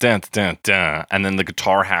and it's dun, dun, dun, and then the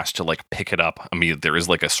guitar has to like pick it up immediately. There is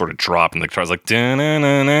like a sort of drop, and the guitar's like dun, dun,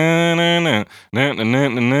 dun, dun, dun, dun, dun,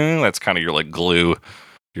 dun, dun, dun. That's kind of your like glue,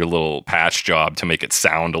 your little patch job to make it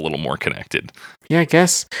sound a little more connected. Yeah, I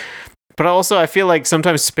guess. But also, I feel like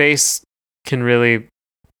sometimes space can really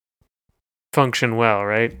function well,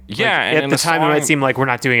 right? Yeah, like, and at the time it might seem like we're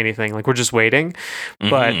not doing anything, like we're just waiting,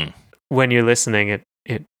 but when you're listening,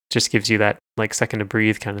 it just gives you that like second to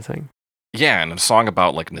breathe kind of thing. Yeah, and a song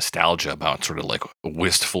about like nostalgia, about sort of like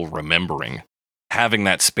wistful remembering. Having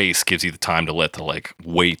that space gives you the time to let the like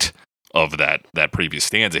weight of that previous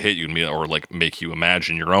stanza hit you, or like make you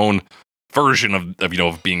imagine your own version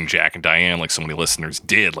of being Jack and Diane, like so many listeners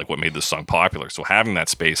did, like what made this song popular. So having that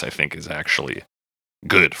space, I think, is actually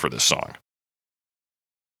good for this song.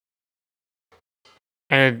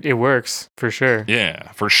 And it works for sure.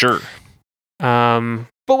 Yeah, for sure. But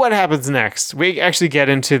what happens next? We actually get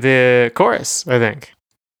into the chorus, I think.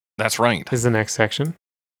 That's right. Is the next section.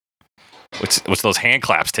 What's those hand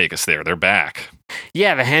claps take us there? They're back.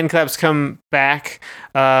 Yeah, the hand claps come back.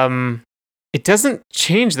 It doesn't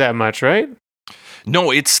change that much, right?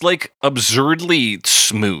 No, it's like absurdly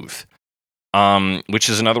smooth. Which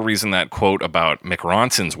is another reason that quote about Mick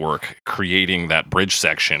Ronson's work creating that bridge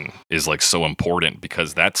section is like so important,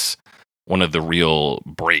 because that's one of the real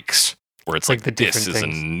breaks where it's like this is a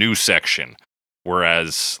new section.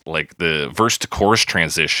 Whereas like the verse to chorus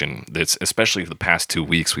transition, that's especially the past 2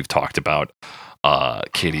 weeks we've talked about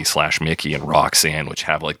Kitty/Mickey and Roxanne, which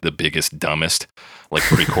have like the biggest, dumbest like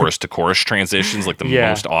pre-chorus to chorus transitions, like the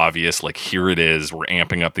most obvious, like here it is, we're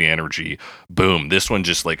amping up the energy, boom. This one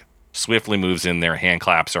just like swiftly moves in there, hand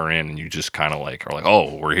claps are in, and you just kind of like are like,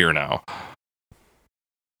 oh, we're here now.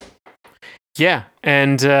 Yeah,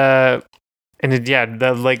 the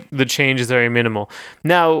change is very minimal.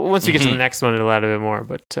 Now, once we get to the next one, it'll add a bit more,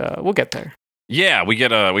 but we'll get there. Yeah, we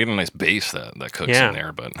get a nice bass that cooks in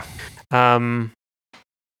there, but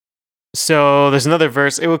so there's another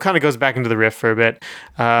verse. It kind of goes back into the riff for a bit.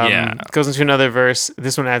 Goes into another verse.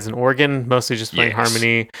 This one adds an organ, mostly just playing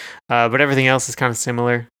harmony, but everything else is kind of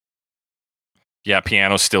similar. Yeah,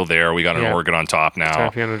 piano's still there. We got an organ on top now.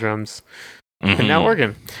 Guitar, piano, drums, and now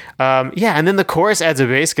organ. And then the chorus adds a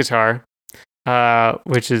bass guitar,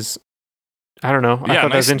 which is, I don't know. I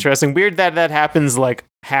thought that was interesting. Weird that happens like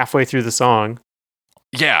halfway through the song.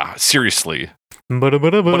 Yeah, seriously. But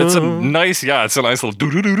it's a nice little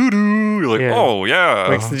do-do-do-do-do. You're like, oh, yeah.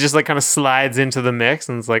 Like, it just like kind of slides into the mix,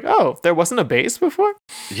 and it's like, oh, there wasn't a bass before?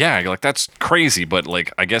 Yeah, you're like, that's crazy. But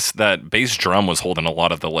like, I guess that bass drum was holding a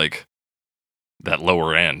lot of the like, that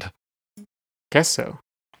lower end. Guess so.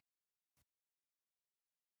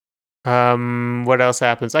 What else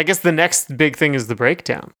happens? I guess the next big thing is the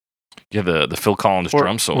breakdown. Yeah, the Phil Collins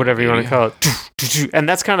drum solo. Whatever you want to call it. And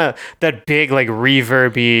that's kind of that big, like,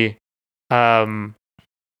 reverby drum.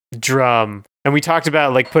 And we talked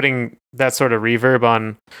about, like, putting that sort of reverb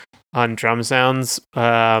on drum sounds.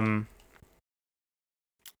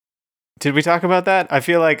 Did we talk about that? I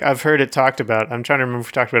feel like I've heard it talked about. I'm trying to remember if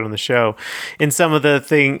we talked about it on the show. In some of the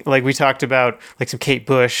thing, like, we talked about, like, some Kate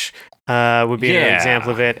Bush would be an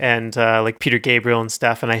example of it, and like Peter Gabriel and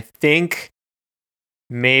stuff. And I think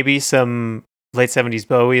maybe some late 70s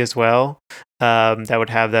Bowie as well, that would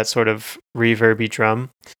have that sort of reverby drum.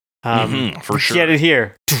 For sure. Get it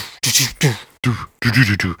here.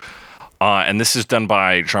 And this is done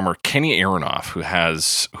by drummer Kenny Aronoff,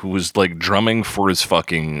 who was like drumming for his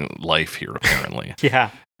fucking life here, apparently. Yeah.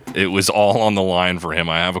 It was all on the line for him.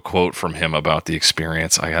 I have a quote from him about the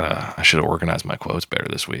experience. I should have organized my quotes better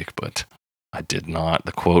this week, but I did not.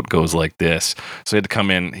 The quote goes like this. So he had to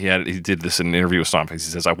come in. He did this in an interview with Stomp. He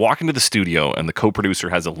says, I walk into the studio and the co-producer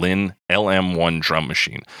has a Linn LM1 drum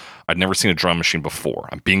machine. I'd never seen a drum machine before.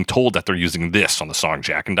 I'm being told that they're using this on the song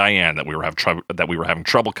Jack and Diane that we were having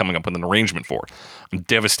trouble coming up with an arrangement for. I'm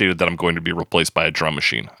devastated that I'm going to be replaced by a drum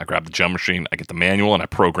machine. I grab the drum machine, I get the manual, and I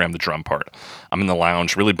program the drum part. I'm in the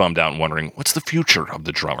lounge, really bummed out and wondering, what's the future of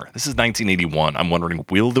the drummer? This is 1981. I'm wondering,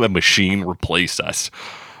 will the machine replace us?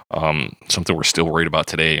 Something we're still worried about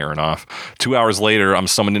today, Aronoff. 2 hours later, I'm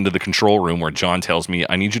summoned into the control room where John tells me,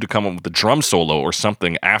 I need you to come up with a drum solo or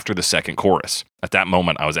something after the second chorus. At that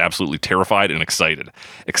moment, I was absolutely terrified and excited.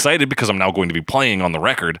 Excited because I'm now going to be playing on the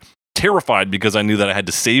record. Terrified because I knew that I had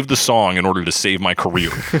to save the song in order to save my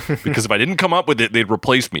career. Because if I didn't come up with it, they'd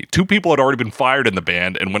replace me. 2 people had already been fired in the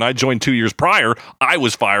band, and when I joined 2 years prior, I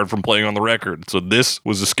was fired from playing on the record. So this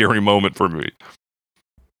was a scary moment for me.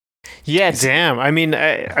 Yeah, damn. I mean,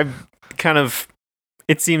 I kind of,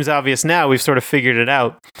 it seems obvious now, we've sort of figured it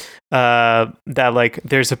out, that like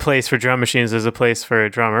there's a place for drum machines, there's a place for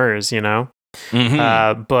drummers, you know?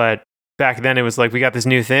 But back then it was like, we got this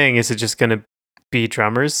new thing, is it just going to be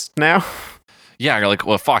drummers now? Yeah, you're like,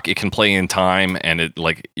 well, fuck, it can play in time, and it,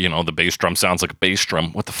 like, you know, the bass drum sounds like a bass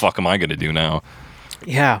drum. What the fuck am I going to do now?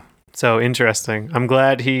 Yeah, so interesting. I'm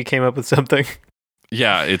glad he came up with something.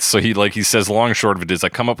 Yeah, it's so he says, long and short of it is, I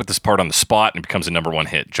come up with this part on the spot and it becomes a #1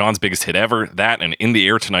 hit. John's biggest hit ever. That and In the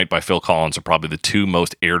Air Tonight by Phil Collins are probably the 2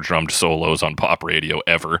 most air-drummed solos on pop radio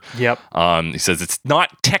ever. Yep. He says, it's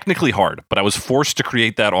not technically hard, but I was forced to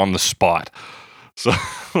create that on the spot. So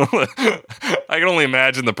I can only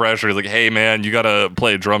imagine the pressure. He's like, hey, man, you got to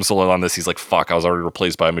play a drum solo on this. He's like, fuck, I was already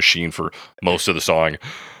replaced by a machine for most of the song.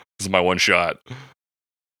 This is my one shot.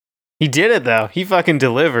 He did it, though. He fucking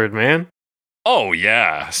delivered, man. Oh,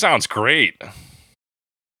 yeah. Sounds great.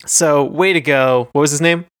 So, way to go. What was his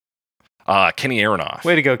name? Kenny Aronoff.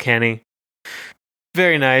 Way to go, Kenny.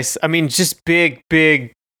 Very nice. I mean, just big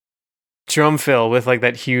drum fill with like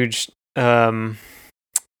that huge reverb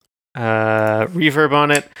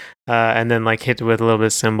on it, and then like hit with a little bit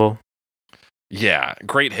of cymbal. Yeah,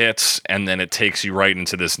 great hits, and then it takes you right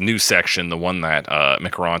into this new section, the one that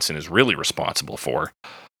Mick Ronson is really responsible for.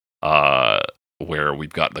 where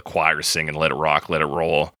we've got the choir singing "Let It Rock, Let It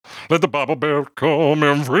Roll." Let the Bible Belt come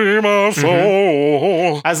and free my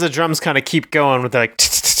soul. As the drums kind of keep going with like,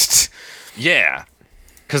 yeah,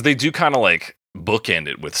 because they do kind of like bookend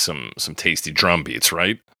it with some tasty drum beats,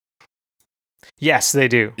 right? Yes, they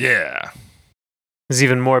do. Yeah. There's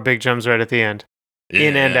even more big drums right at the end. Yeah.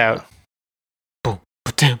 In and out. Boom,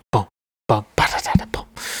 ba-dum, boom, bum, ba-da-da-da, boom.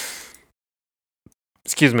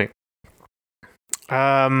 Excuse me.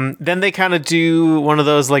 Then they kind of do one of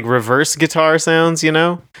those like reverse guitar sounds, you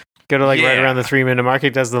know? Go to like right around the 3-minute mark.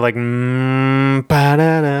 It does the like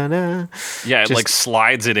ba-da-da-da. Yeah, it like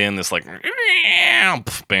slides it in this like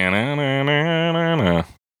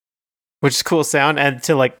which is cool sound, and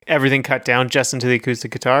to like everything cut down just into the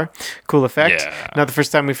acoustic guitar. Cool effect. Yeah. Not the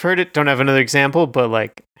first time we've heard it. Don't have another example, but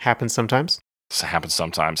like happens sometimes. It happens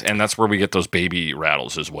sometimes, and that's where we get those baby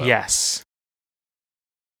rattles as well. Yes.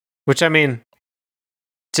 Which I mean,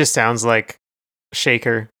 just sounds like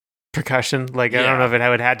shaker percussion. Like I don't know if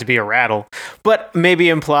it had to be a rattle, but maybe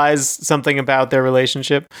implies something about their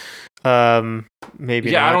relationship. Maybe.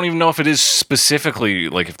 Yeah, not. I don't even know if it is specifically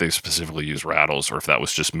like if they specifically use rattles or if that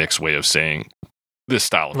was just Mick's way of saying this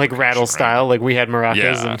style of like rattle style. Like we had maracas.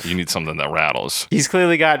 Yeah, and you need something that rattles. he's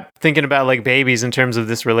clearly got thinking about like babies in terms of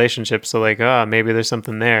this relationship. So like, maybe there's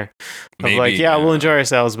something there. Of Maybe, like, we'll enjoy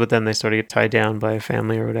ourselves, but then they sort of get tied down by a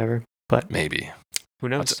family or whatever. But maybe. Who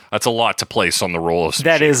knows? That's a lot to place on the role of some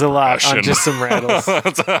that is a lot percussion. on just some rattles.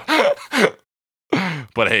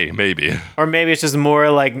 But hey, maybe. Or maybe it's just more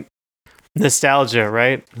like nostalgia,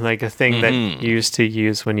 right? Like a thing that Mhm. you used to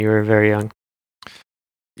use when you were very young.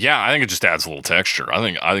 Yeah, I think it just adds a little texture. I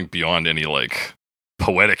think beyond any like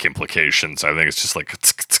poetic implications, I think it's just like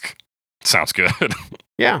sounds good.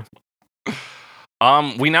 Yeah.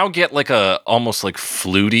 We now get like a almost like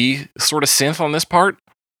fluty sort of synth on this part.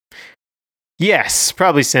 Yes,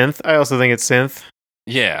 probably synth. I also think it's synth.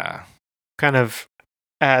 Yeah, Kind of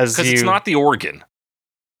as because you it's not the organ.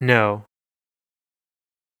 No.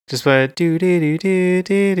 Just what do do do do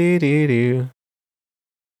do do do do.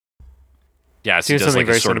 Yeah, so he Do does something like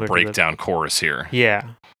a very sort of similar to that. breakdown chorus here.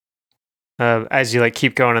 Yeah. As you like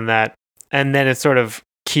keep going on that, and then it sort of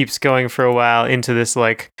keeps going for a while into this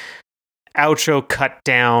like outro cut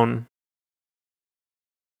down,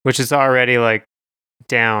 which is already like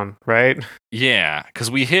down, right? Yeah, because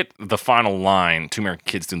we hit the final line. Two American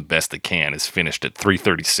Kids Doing the Best They Can is finished at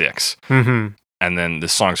 3:36, Mm-hmm. and then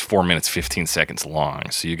this song's 4 minutes 15 seconds long.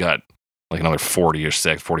 So you got like another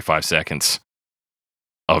 45 seconds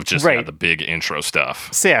of just Right. the big intro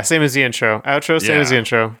stuff. So yeah, same as the intro. Outro, same as the Yeah.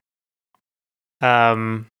 intro.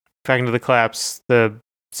 Back into the claps, the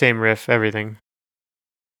same riff, everything.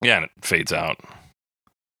 Yeah, and it fades out.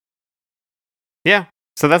 Yeah.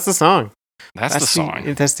 So that's the song. That's the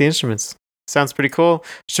song. That's the instruments. Sounds pretty cool.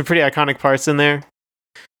 Some pretty iconic parts in there.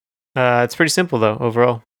 It's pretty simple though,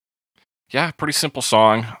 overall. Yeah, pretty simple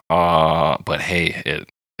song. But hey,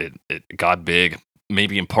 it got big.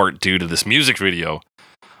 Maybe in part due to this music video.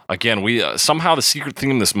 Again, we somehow the secret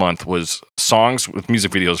theme this month was songs with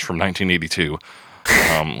music videos from 1982,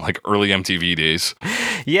 like early MTV days.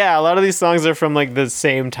 Yeah, a lot of these songs are from like the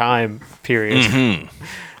same time period.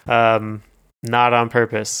 Mm-hmm. Not on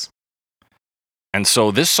purpose. And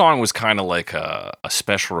so this song was kind of like a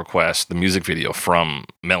special request, the music video from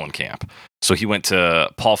Mellencamp. So he went to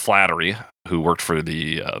Paul Flattery, who worked for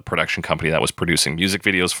the production company that was producing music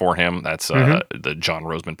videos for him. That's the John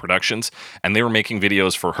Roseman Productions. And they were making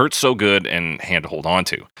videos for Hurt So Good and Hand to Hold On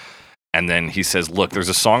To. And then he says, look, there's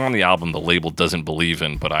a song on the album the label doesn't believe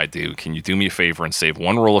in, but I do. Can you do me a favor and save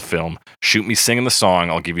one roll of film? Shoot me singing the song.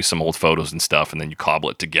 I'll give you some old photos and stuff, and then you cobble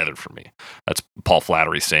it together for me. That's Paul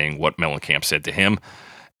Flattery saying what Mellencamp said to him.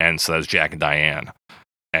 And so that's Jack and Diane.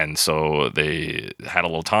 And so they had a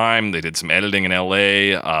little time. They did some editing in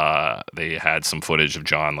LA. They had some footage of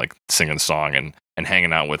John like singing the song and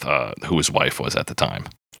hanging out with who his wife was at the time.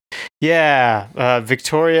 Yeah,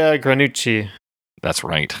 Victoria Granucci. That's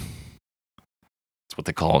right. That's what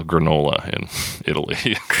they call granola in Italy.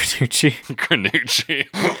 Granucci.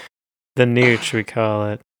 Granucci. The nooch, we call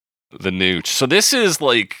it. The nooch. So this is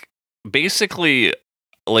like basically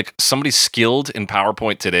like somebody skilled in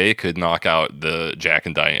PowerPoint today could knock out the Jack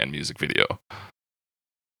and Diane music video.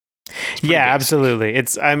 Yeah, basic. absolutely.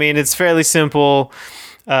 It's fairly simple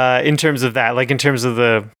in terms of that. Like in terms of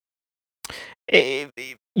the,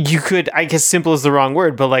 you could, I guess simple is the wrong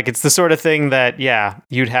word, but like it's the sort of thing that, yeah,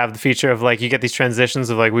 you'd have the feature of like, you get these transitions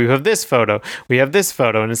of like, we have this photo, we have this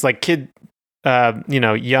photo. And it's like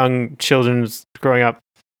young children's growing up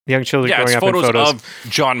young children Yeah, it's growing up in photos photos.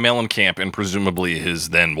 of John Mellencamp and presumably his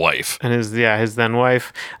then wife. And his then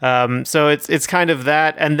wife. So it's kind of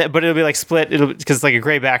that, but it'll be like split. Because it's like a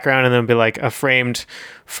gray background, and then it'll be like a framed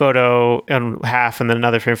photo in half, and then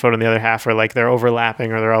another framed photo in the other half, or like they're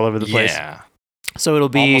overlapping, or they're all over the place. Yeah. So it'll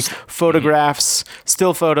be photographs,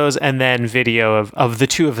 still photos, and then video of the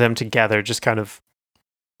two of them together, just kind of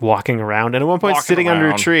walking around, and at one point sitting under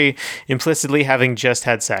a tree, implicitly having just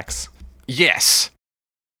had sex. Yes.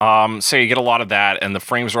 So you get a lot of that, and the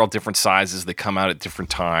frames are all different sizes. They come out at different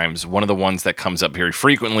times. One of the ones that comes up very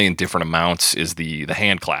frequently in different amounts is the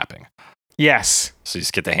hand clapping. Yes. So you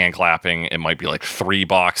just get the hand clapping. It might be like 3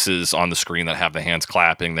 boxes on the screen that have the hands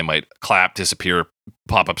clapping. They might clap, disappear,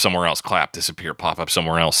 pop up somewhere else, clap, disappear, pop up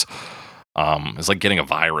somewhere else. It's like getting a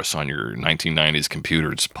virus on your 1990s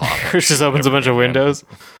computer. Just pop up. It just opens a bunch of windows.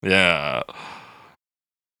 Yeah.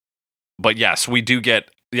 But yes, we do get...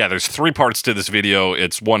 Yeah, there's 3 parts to this video.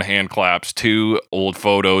 It's 1 hand claps, 2 old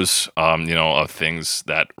photos, of things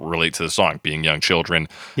that relate to the song, being young children,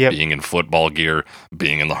 being in football gear,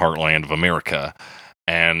 being in the heartland of America.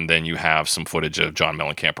 And then you have some footage of John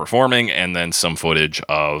Mellencamp performing, and then some footage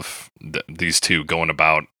of these two going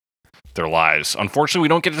about their lives. Unfortunately, we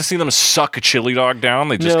don't get to see them suck a chili dog down.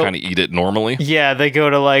 They just kind of eat it normally. Yeah, they go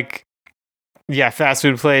to fast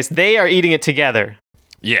food place. They are eating it together.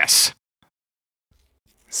 Yes.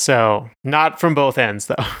 So, not from both ends,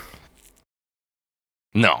 though.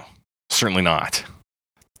 No, certainly not.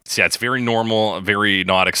 So, yeah, it's very normal, very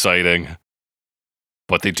not exciting,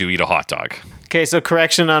 but they do eat a hot dog. Okay, so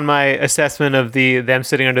correction on my assessment of them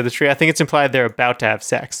sitting under the tree. I think it's implied they're about to have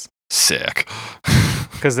sex. Sick.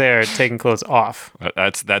 Because they're taking clothes off.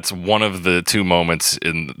 That's one of the 2 moments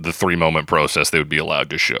in the 3-moment process they would be allowed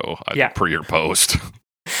to show, either pre or post.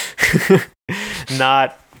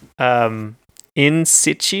 Not... in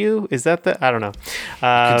situ? Is that I don't know.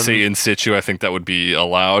 You could say in situ. I think that would be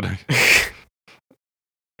allowed.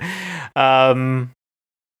 Yeah,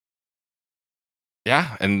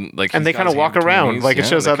 and they kind of walk around. Like it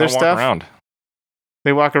shows other stuff. Around.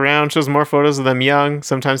 They walk around, shows more photos of them young,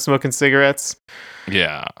 sometimes smoking cigarettes.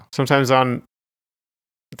 Yeah. Sometimes they're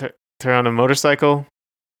on a motorcycle.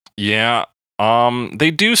 Yeah.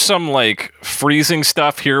 They do some freezing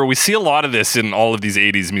stuff here. We see a lot of this in all of these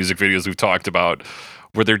 80s music videos we've talked about,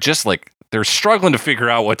 where they're just they're struggling to figure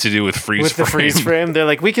out what to do with freeze frame. The freeze frame, they're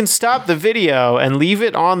like, we can stop the video and leave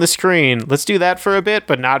it on the screen. Let's do that for a bit,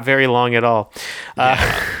 but not very long at all.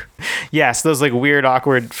 Yes, those weird,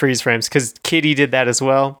 awkward freeze frames, because Kitty did that as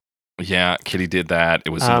well. Yeah, Kitty did that.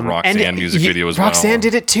 It was in the Roxanne music video as well. Roxanne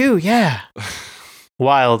did it too, yeah.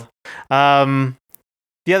 Wild. The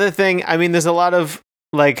other thing, I mean, there's a lot of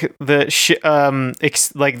there'll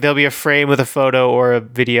be a frame with a photo or a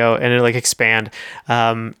video, and it'll expand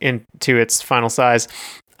into its final size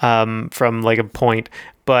from a point,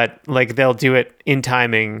 but they'll do it in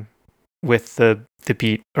timing with the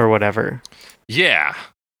beat or whatever. Yeah,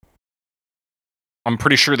 I'm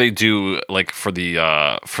pretty sure they do for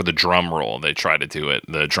the drum roll. They try to do it,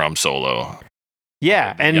 the drum solo.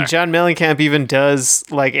 Yeah, and John Mellencamp even does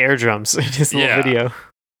air drums in his little video.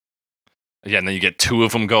 Yeah, and then you get 2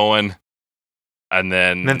 of them going, and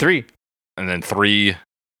then 3. And then 3.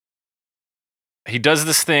 He does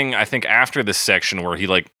this thing, I think, after this section where he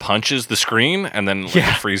punches the screen, and then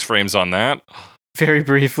freeze frames on that. Very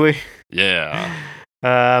briefly. Yeah.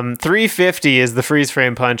 350 is the freeze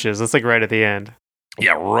frame punches. That's right at the end.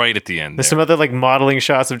 Yeah, right at the end. There's some other modeling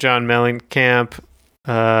shots of John Mellencamp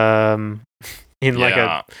in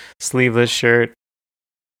a sleeveless shirt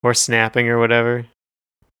or snapping or whatever.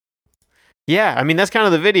 Yeah, I mean, that's kind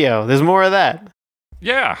of the video. There's more of that.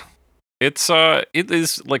 Yeah. It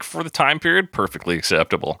is for the time period, perfectly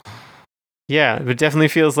acceptable. Yeah, it definitely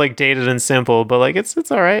feels dated and simple, but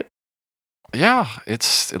it's all right. Yeah,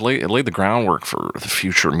 it laid the groundwork for the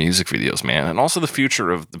future of music videos, man, and also the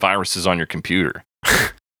future of the viruses on your computer.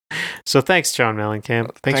 So thanks, John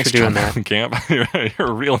Mellencamp. Thanks for doing that. Mellencamp. You're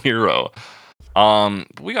a real hero.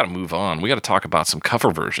 But we got to move on. We got to talk about some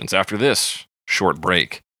cover versions after this short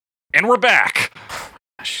break. And we're back.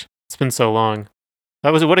 Gosh, it's been so long.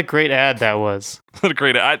 What a great ad that was. What a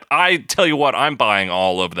great ad. I tell you what, I'm buying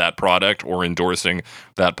all of that product or endorsing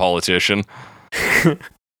that politician.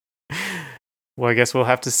 Well, I guess we'll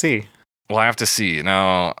have to see. We'll have to see.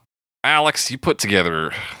 Now, Alex, you put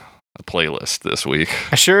together a playlist this week.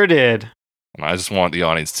 I sure did. And I just want the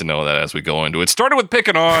audience to know that as we go into it. Started with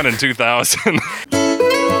Pickin' On in 2000.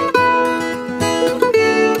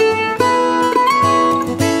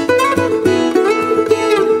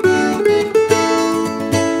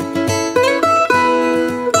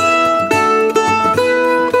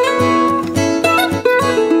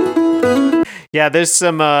 Yeah, there's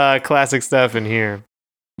some classic stuff in here.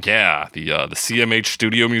 Yeah, the CMH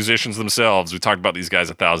studio musicians themselves. We talked about these guys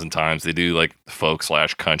 1,000 times. They do like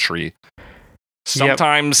folk/country.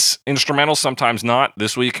 Sometimes instrumental, sometimes not.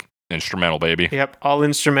 This week, instrumental, baby. Yep, all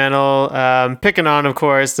instrumental. Picking On, of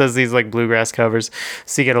course, does these like bluegrass covers.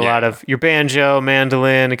 So you get a lot of your banjo,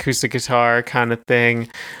 mandolin, acoustic guitar kind of thing.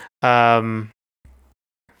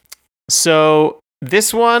 So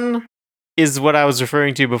this one is what I was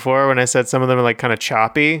referring to before when I said some of them are like kind of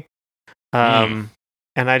choppy. And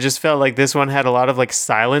I just felt like this one had a lot of like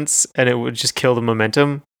silence and it would just kill the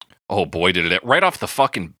momentum. Oh boy, did it. Right off the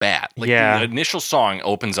fucking bat. Like the initial song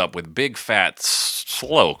opens up with big, fat,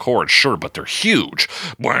 slow chords, sure, but they're huge.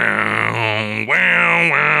 Whereas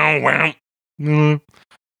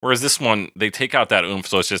this one, they take out that oomph,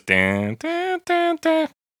 so it's just dan, dan, dan, dan.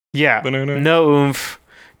 Yeah, no oomph.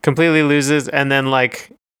 Completely loses. And then like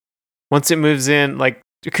once it moves in, like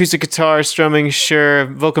acoustic guitar strumming, sure.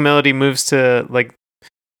 Vocal melody moves to like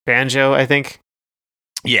banjo, I think.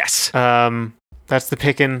 Yes. That's the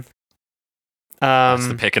picking. That's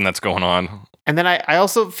the picking that's going on. And then I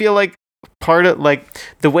also feel like part of like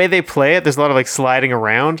the way they play it, there's a lot of like sliding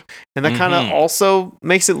around, and that kind of also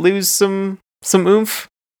makes it lose some oomph.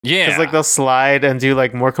 Yeah. Because like they'll slide and do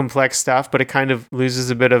like more complex stuff, but it kind of loses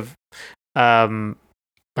a bit of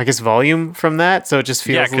I guess volume from that, so it just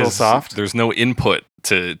feels a little soft. There's no input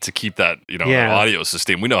to keep that, audio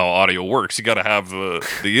system. We know how audio works. You got to have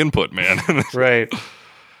the input, man. Right.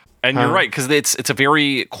 And you're right, because it's a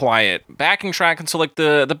very quiet backing track, and so like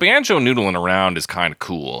the banjo noodling around is kind of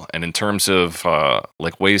cool. And in terms of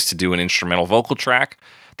like ways to do an instrumental vocal track,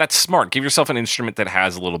 that's smart. Give yourself an instrument that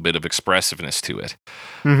has a little bit of expressiveness to it.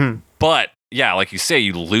 Mm-hmm. But yeah, like you say,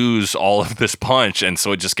 you lose all of this punch, and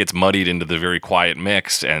so it just gets muddied into the very quiet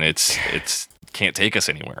mix, and it's can't take us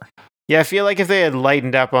anywhere. Yeah, I feel like if they had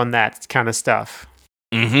lightened up on that kind of stuff,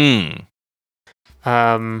 it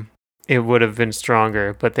would have been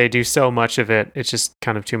stronger. But they do so much of it; it's just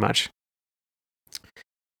kind of too much.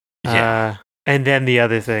 Yeah. And then the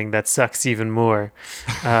other thing that sucks even more,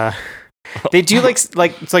 they do like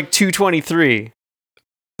it's like 2:23. Is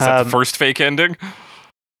that the first fake ending?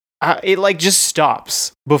 It like just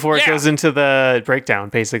stops before it goes into the breakdown,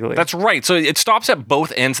 basically. That's right. So it stops at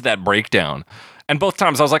both ends of that breakdown. And both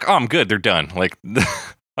times I was like, oh, I'm good. They're done. Like,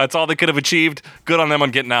 that's all they could have achieved. Good on them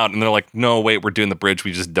on getting out. And they're like, no, wait, we're doing the bridge.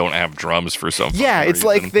 We just don't have drums for some reason. Yeah, it's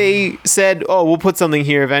like they said, oh, we'll put something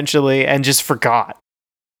here eventually, and just forgot.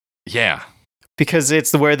 Yeah. Because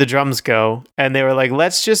it's where the drums go. And they were like,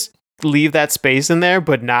 let's just leave that space in there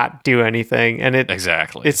but not do anything, and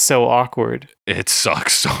it's so awkward. It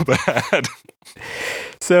sucks so bad.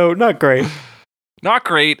 So not great.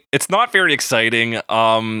 It's not very exciting.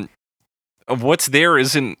 What's there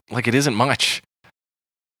isn't much.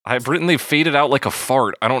 I've written they faded out like a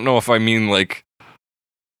fart. I don't know if I mean like,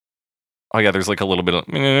 oh yeah, there's like a little bit of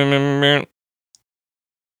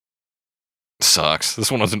sucks.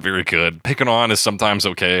 This one wasn't very good. Picking On is sometimes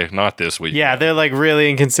okay, not this week. Yeah, they're like really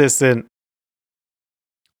inconsistent.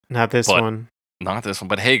 Not this one.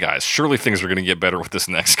 But hey guys, surely things are going to get better with this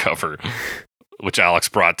next cover, which Alex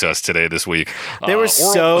brought to us this week. There were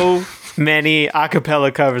so many a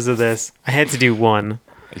cappella covers of this. I had to do one.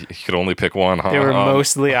 You could only pick one, huh? There were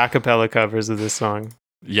mostly a cappella covers of this song.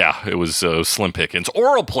 Yeah, it was slim pickings.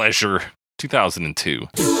 Oral Pleasure, 2002.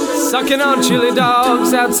 Sucking on chili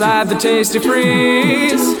dogs outside the Tasty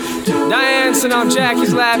Freeze. Diane sitting on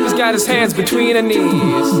Jackie's lap, he's got his hands between her knees.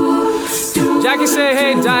 Jackie say,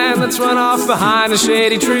 hey Diane, let's run off behind a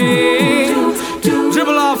shady tree.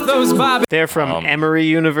 Dribble off those bobby. They're from Emory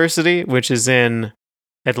University, which is in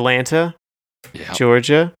Atlanta,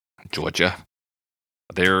 Georgia.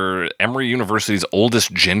 They're Emory University's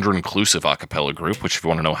oldest gender-inclusive a cappella group, which if you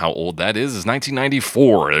want to know how old that is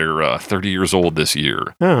 1994. They're 30 years old this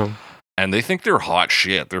year. Oh. And they think they're hot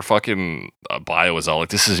shit. Their fucking bio is all like,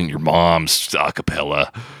 this isn't your mom's a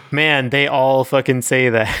cappella. Man, they all fucking say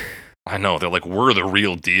that. I know. They're like, we're the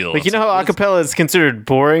real deal. Like, you know how a cappella is considered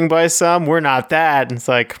boring by some? We're not that. And it's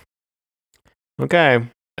like, okay.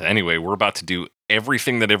 Anyway, we're about to do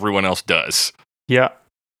everything that everyone else does. Yeah.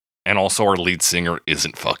 And also our lead singer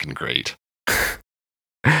isn't fucking great.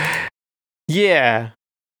 Yeah.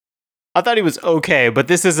 I thought he was okay, but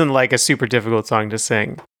this isn't like a super difficult song to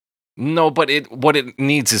sing. No, but what it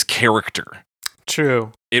needs is character.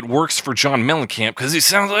 True. It works for John Mellencamp because he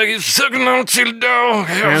sounds like he's sucking on chili dog.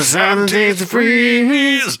 The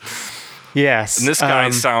freeze. Yes. And this guy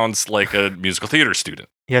sounds like a musical theater student.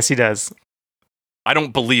 Yes, he does. I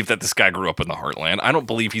don't believe that this guy grew up in the heartland. I don't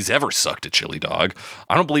believe he's ever sucked a chili dog.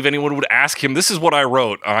 I don't believe anyone would ask him. This is what I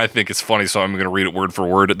wrote. I think it's funny, so I'm going to read it word for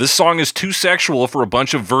word. This song is too sexual for a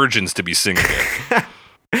bunch of virgins to be singing it.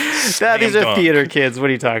 These are theater kids.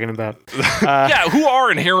 What are you talking about? Yeah, who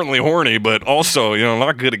are inherently horny, but also,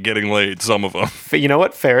 not good at getting laid, some of them. You know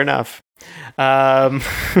what? Fair enough.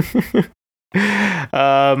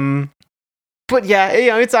 But yeah,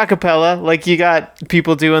 it's a cappella. Like, you got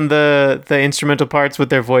people doing the instrumental parts with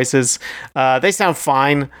their voices. They sound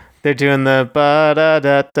fine. They're doing the ba da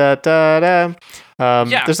da da da da.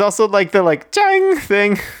 Yeah. There's also like the chang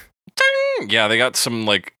thing. Ding! Yeah, they got some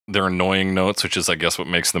their annoying notes, which is I guess what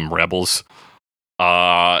makes them rebels.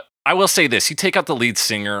 I will say this: you take out the lead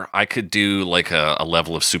singer, I could do a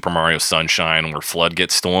level of Super Mario Sunshine where Flood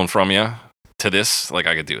gets stolen from you. To this, I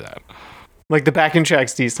could do that. Like the backing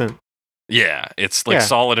track's decent. Yeah, it's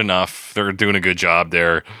solid enough. They're doing a good job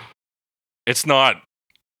there. It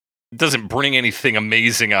doesn't bring anything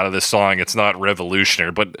amazing out of this song. It's not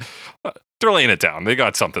revolutionary, but they're laying it down. They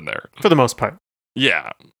got something there. For the most part.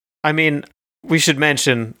 Yeah. I mean, we should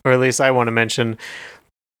mention, or at least I want to mention,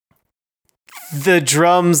 the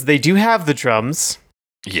drums. They do have the drums.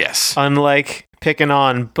 Yes. Unlike Pickin'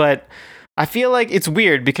 On, but I feel like it's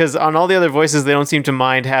weird because on all the other voices, they don't seem to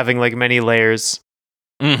mind having many layers.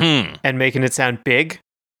 Mm-hmm. And making it sound big.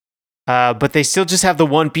 But they still just have the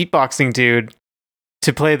one beatboxing dude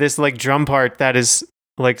to play this drum part that is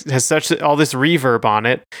has all this reverb on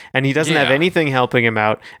it, and he doesn't have anything helping him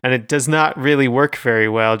out, and it does not really work very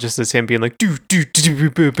well, just as him being do do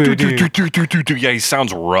do do do do do. Yeah, he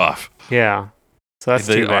sounds rough. Yeah. So that's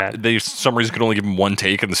too bad. They for some reason could only give him one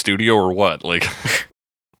take in the studio or what?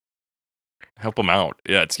 Help him out.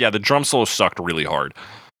 Yeah, the drum solo sucked really hard.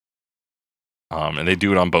 And they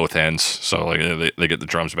do it on both ends, so they get the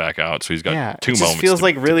drums back out. So he's got two moments. It feels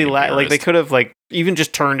really like they could have even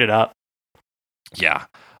just turned it up. Yeah,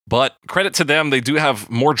 but credit to them, they do have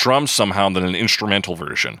more drums somehow than an instrumental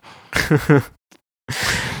version.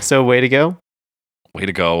 So way to go. Way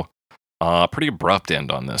to go. Pretty abrupt end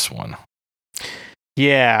on this one.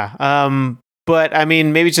 Yeah. But I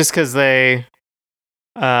mean, maybe just because they,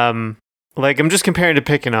 I'm just comparing to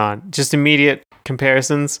Pickin' On, just immediate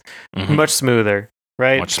comparisons, much smoother,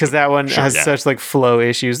 right? Because that one has such flow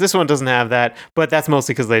issues. This one doesn't have that, but that's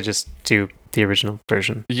mostly because they just do the original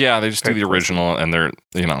version. Yeah, they just do the original, and they're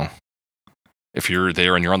if you're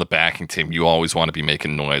there and you're on the backing team, you always want to be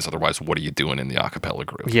making noise. Otherwise, what are you doing in the a cappella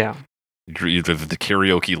group? Yeah, you're either the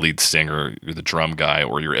karaoke lead singer, you're the drum guy,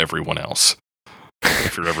 or you're everyone else.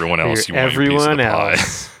 If you're everyone else, you want your piece of the pie.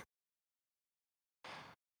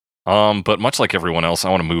 But much like everyone else, I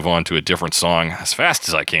want to move on to a different song as fast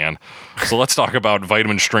as I can. So let's talk about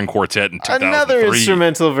Vitamin String Quartet in 2003. Another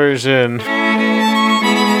instrumental version.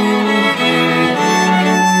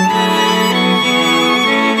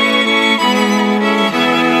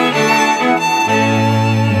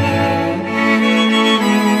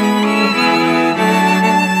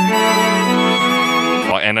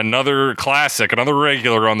 And another classic, another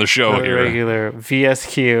regular on the show here. Regular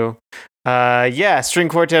VSQ. String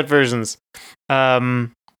quartet versions.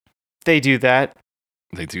 They do that.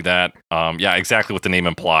 They do that. Yeah, exactly what the name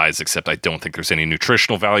implies, except I don't think there's any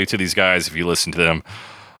nutritional value to these guys if you listen to them.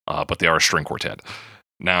 But they are a string quartet.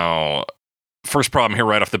 Now, first problem here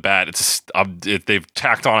right off the bat, they've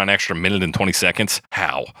tacked on an extra minute and 20 seconds.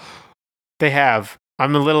 How? They have.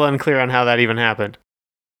 I'm a little unclear on how that even happened.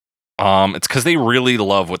 It's because they really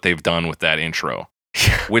love what they've done with that intro.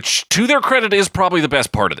 Which, to their credit, is probably the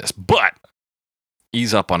best part of this. But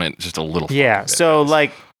ease up on it just a little. Yeah, so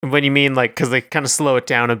when you mean because they kind of slow it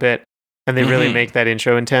down a bit and they really make that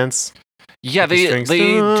intro intense. Yeah, they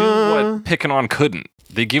do what Pickin' On couldn't.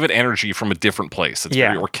 They give it energy from a different place. It's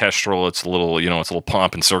very orchestral. It's a little, it's a little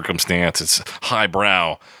pomp and circumstance. It's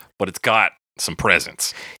highbrow, but it's got some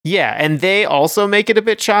presence. Yeah, and they also make it a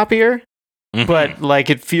bit choppier, but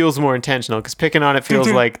it feels more intentional because Pickin' On it feels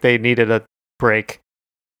like they needed a break.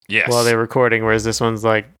 Yes. While they're recording, whereas this one's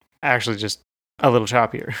actually just a little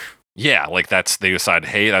choppier. Yeah, they decide,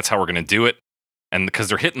 hey, that's how we're going to do it. And because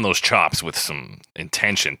they're hitting those chops with some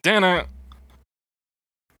intention. Yeah.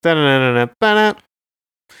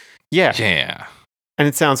 Yeah. And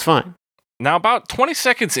it sounds fine. Now, about 20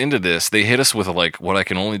 seconds into this, they hit us with what I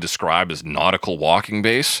can only describe as nautical walking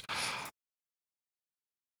bass.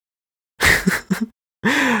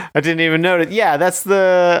 I didn't even notice. Yeah, that's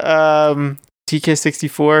the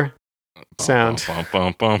TK64 sound.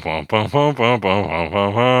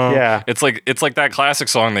 Yeah. It's like that classic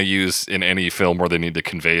song they use in any film where they need to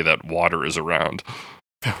convey that water is around.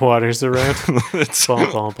 Water's around. Bum,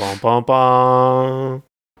 bum, bum, bum, bum.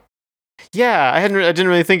 Yeah, I didn't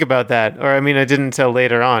really think about that, or I mean, I didn't until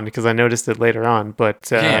later on because I noticed it later on.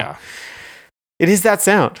 But it is that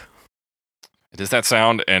sound. It is that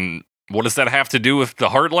sound, and what does that have to do with the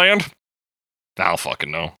Heartland? I don't fucking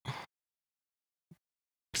know.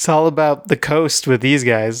 It's all about the coast with these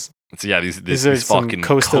guys. These are fucking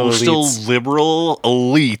coastal liberal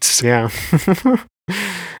elites. Yeah.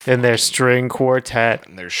 And their string quartet.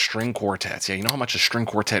 And their string quartets. Yeah, you know how much a string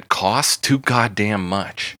quartet costs? Too goddamn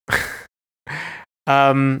much.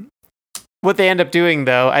 What they end up doing,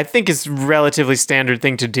 though, I think is relatively standard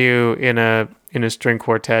thing to do in a string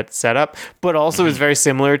quartet setup, but also is very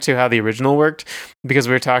similar to how the original worked, because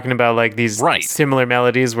we were talking about like these similar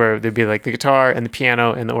melodies where there'd be like the guitar and the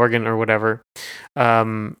piano and the organ or whatever,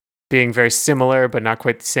 being very similar but not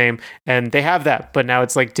quite the same. And they have that, but now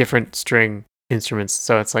it's like different string instruments.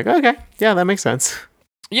 So it's like, okay, yeah, that makes sense.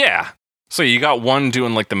 Yeah. So you got one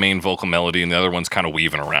doing like the main vocal melody and the other one's kind of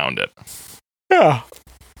weaving around it. Yeah.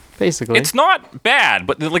 Basically. It's not bad,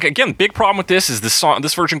 but like again, big problem with this is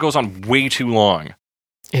this version goes on way too long.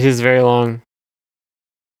 It is very long.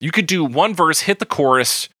 You could do one verse, hit the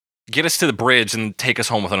chorus, get us to the bridge, and take us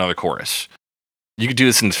home with another chorus. You could do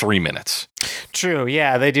this in 3 minutes. True,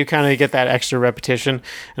 yeah, they do kind of get that extra repetition.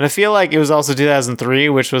 And I feel like it was also 2003,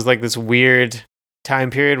 which was like this weird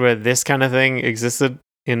time period where this kind of thing existed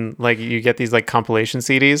in, like, you get these like compilation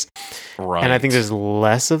CDs. Right. And I think there's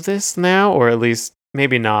less of this now, or at least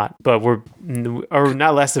maybe not, but or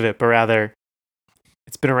not less of it, but rather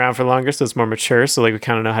it's been around for longer, so it's more mature, so like we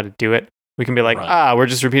kind of know how to do it. We can be like, we're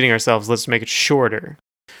just repeating ourselves, let's make it shorter.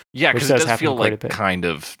 Yeah, because it does feel like kind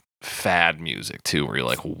of fad music too, where you're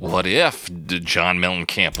like, what if John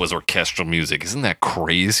Mellencamp was orchestral music? Isn't that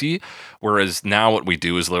crazy? Whereas now what we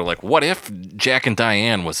do is they're like, what if Jack and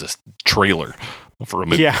Diane was a trailer for a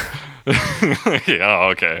movie? Yeah.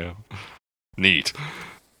 Yeah, okay. Neat.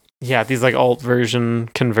 Yeah, these like alt version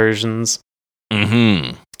conversions.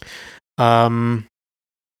 Mm-hmm.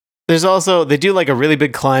 There's also, they do like a really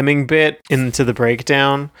big climbing bit into the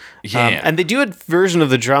breakdown. Yeah. And they do a version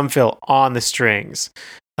of the drum fill on the strings,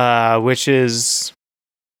 which is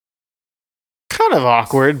kind of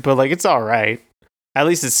awkward, but like it's all right. At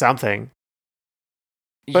least it's something.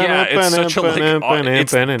 Yeah, it's such a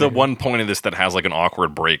it's the one point of this that has like an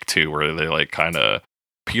awkward break too, where they like kind of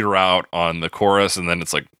peter out on the chorus, and then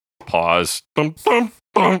it's like pause.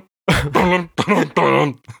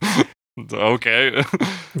 Okay.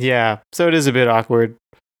 Yeah, so it is a bit awkward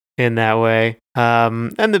in that way.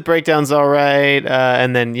 And the breakdown's all right,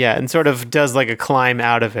 and then and sort of does like a climb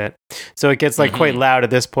out of it, so it gets like quite loud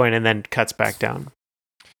at this point, and then cuts back down.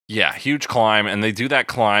 Yeah, huge climb, and they do that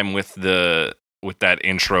climb with that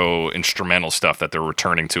intro instrumental stuff that they're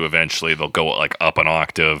returning to eventually. They'll go like up an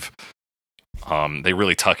octave. They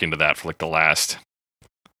really tuck into that for like the last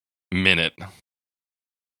minute.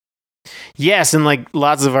 Yes, and like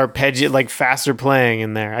lots of arpeggio, like faster playing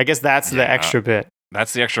in there. I guess that's the extra bit.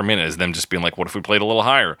 That's the extra minute, is them just being like, what if we played a little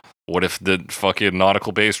higher? What if the fucking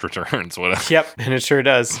nautical bass returns? Yep, and it sure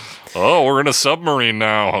does. Oh, we're in a submarine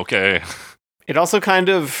now. Okay. It also kind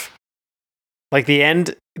of, like the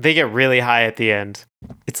end, they get really high at the end.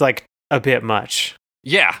 It's like a bit much.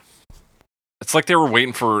 Yeah. It's like they were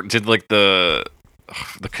waiting for, did like the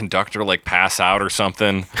conductor like pass out or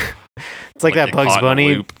something? It's like that Bugs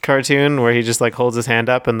Bunny cartoon where he just like holds his hand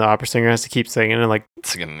up and the opera singer has to keep singing and like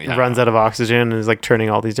runs out of oxygen and is like turning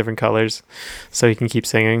all these different colors so he can keep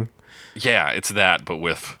singing. Yeah, it's that, but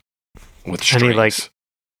with strings. And he like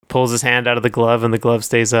pulls his hand out of the glove and the glove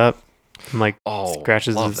stays up and like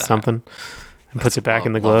scratches something and puts it back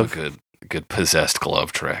in the glove. A good possessed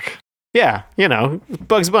glove trick. Yeah, you know,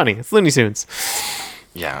 Bugs Bunny. It's Looney Tunes.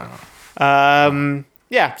 Yeah.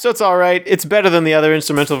 Yeah, so it's all right. It's better than the other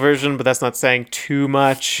instrumental version, but that's not saying too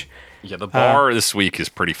much. Yeah, the bar this week is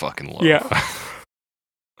pretty fucking low. Yeah.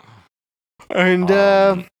 And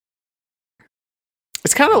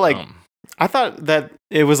it's kind of like, I thought that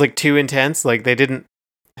it was like too intense. Like they didn't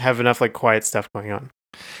have enough like quiet stuff going on.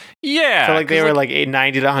 Yeah. I feel like they were like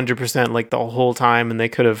 90 to 100% like the whole time, and they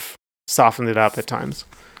could have softened it up at times.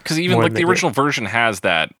 Because even like the original version has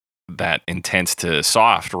that intense to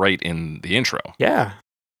soft right in the intro. Yeah.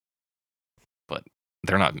 But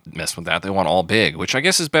they're not messing with that. They want all big, which I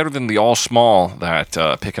guess is better than the all small that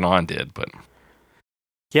Pickin' On did. But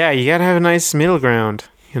yeah, you gotta have a nice middle ground,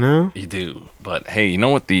 you know? You do. But hey, you know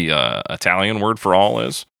what the Italian word for all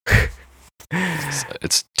is?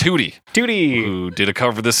 It's Tootie. Tootie. Who did a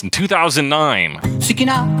cover of this in 2009. Seeking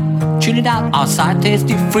out, chilling out, outside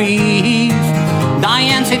tasty freeze.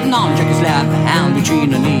 Diane sitting on Jackie's lap, hand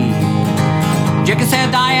between her knees. Jackie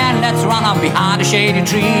said, Diane, let's run up behind a shady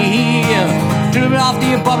tree. Dribble off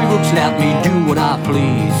the Bobby Brooks, let me do what I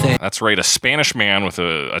please. That's right, a Spanish man with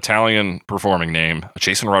an Italian performing name,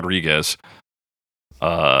 Jason Rodriguez.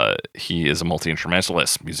 He is a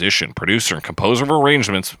multi-instrumentalist, musician, producer, and composer of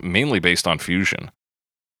arrangements, mainly based on fusion.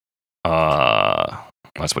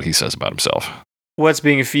 That's what he says about himself. What's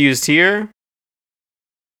being fused here?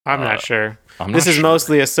 I'm not sure. This is sure.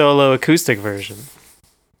 mostly a solo acoustic version.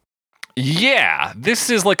 Yeah, this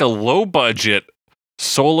is like a low-budget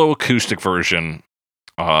solo acoustic version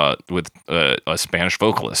with a Spanish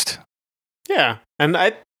vocalist. Yeah, and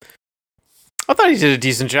I thought he did a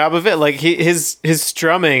decent job of it. Like his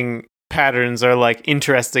strumming patterns are like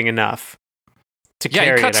interesting enough to carry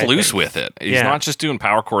it. He cuts I loose think. with it. He's not just doing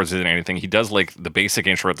power chords and anything. He does like the basic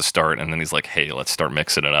intro at the start, and then he's like, "Hey, let's start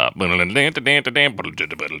mixing it up." Like,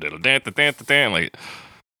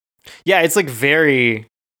 yeah, it's like very.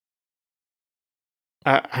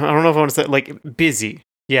 I don't know if I want to say like busy.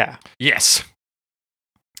 Yeah. Yes.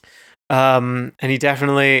 And he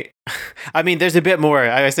definitely. I mean, there's a bit more.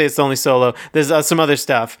 I say it's only solo. There's some other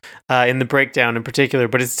stuff in the breakdown in particular,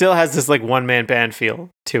 but it still has this like one-man band feel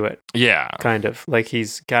to it. Yeah. Kind of like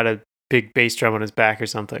he's got a big bass drum on his back or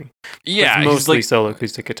something. Yeah, it's mostly like, solo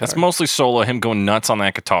acoustic guitar. It's mostly solo. Him going nuts on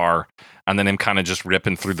that guitar, and then him kind of just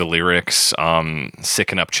ripping through the lyrics,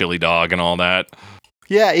 sicking up Chili Dog and all that.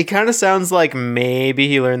 Yeah, it kind of sounds like maybe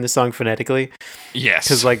he learned the song phonetically. Yes,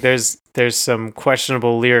 because like there's some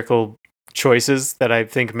questionable lyrical choices that I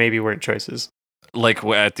think maybe weren't choices. Like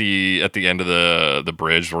at the end of the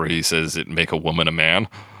bridge where he says it make a woman a man.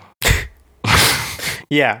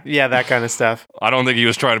 yeah, that kind of stuff. I don't think he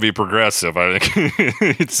was trying to be progressive. I think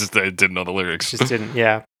it's just that he didn't know the lyrics. Just didn't,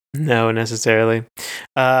 no, necessarily,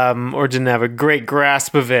 or didn't have a great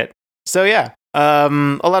grasp of it. So yeah, a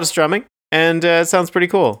lot of strumming, and it sounds pretty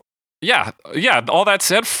cool. Yeah. All that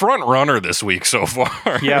said, front runner this week so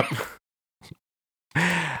far. Yep.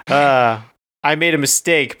 I made a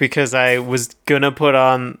mistake because I was gonna put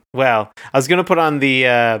on. Well, I was gonna put on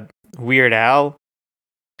the Weird Al.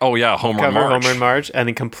 Oh yeah, Homer and Marge, and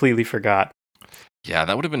then completely forgot. Yeah,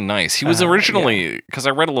 that would have been nice. He was originally, because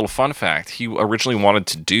I read a little fun fact, he originally wanted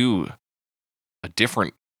to do a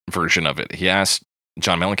different version of it. He asked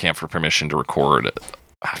John Mellencamp for permission to record.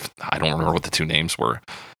 I don't remember what the two names were,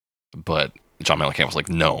 but John Mellencamp was like,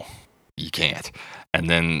 "No, you can't." And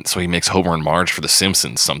then so he makes Homer and Marge for The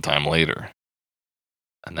Simpsons sometime later,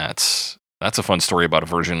 and that's a fun story about a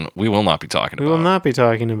version we will not be talking about. We will not be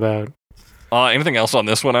talking about. Anything else on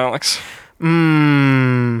this one, Alex?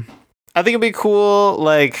 I think it'd be cool,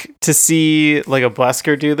 like, to see like a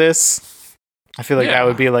busker do this. I feel like that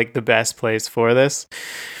would be like the best place for this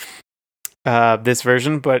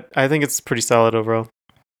version, but I think it's pretty solid overall.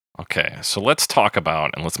 Okay, so let's talk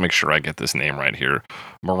about, and let's make sure I get this name right here,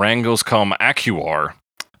 Morangos com Acuar,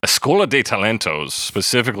 Escola de Talentos,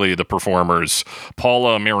 specifically the performers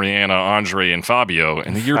Paula, Mariana, Andre, and Fabio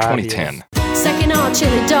in the year 2010. Sucking on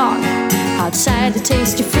chili dog, outside the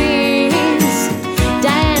tasty freeze.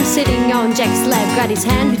 Diane sitting on Jack's lap, got his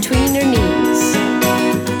hand between her knees.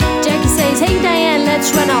 Jackie says, "Hey Diane,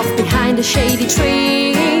 let's run off behind a shady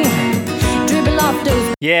tree. Dribble off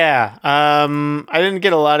those." Yeah, I didn't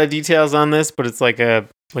get a lot of details on this, but it's like a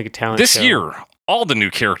talent This show. year, all the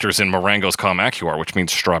new characters in Morangos com Acuar, which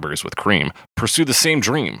means strawberries with cream, pursue the same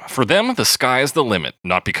dream. For them, the sky is the limit,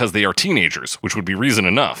 not because they are teenagers, which would be reason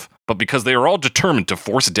enough, but because they are all determined to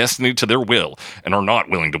force destiny to their will and are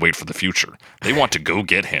not willing to wait for the future. They want to go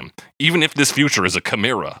get him, even if this future is a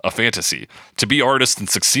chimera, a fantasy, to be artists and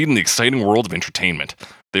succeed in the exciting world of entertainment.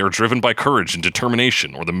 They are driven by courage and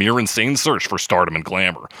determination, or the mere insane search for stardom and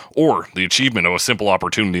glamour, or the achievement of a simple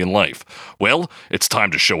opportunity in life. Well, it's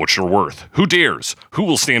time to show what you're worth. Who dares? Who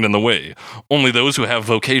will stand in the way? Only those who have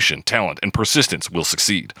vocation, talent, and persistence will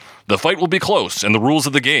succeed. The fight will be close, and the rules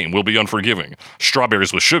of the game will be unforgiving.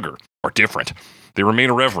 Strawberries with sugar are different. They remain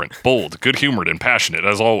irreverent, bold, good-humored, and passionate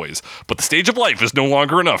as always. But the stage of life is no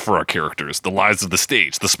longer enough for our characters. The lives of the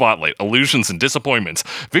stage, the spotlight, illusions and disappointments,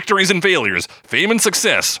 victories and failures, fame and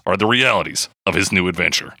success are the realities of his new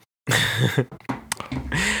adventure. So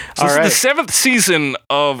this is the 7th season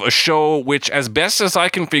of a show which, as best as I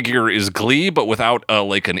can figure, is Glee, but without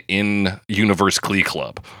like an in-universe Glee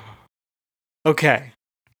club. Okay,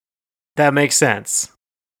 that makes sense.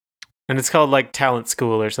 And it's called like Talent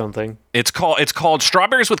School or something. It's called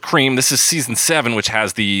Strawberries with Cream. This is season 7, which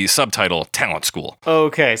has the subtitle Talent School.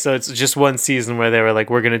 Okay, so it's just one season where they were like,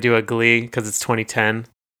 we're gonna do a Glee because it's 2010.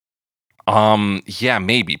 Yeah,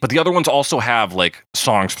 maybe. But the other ones also have like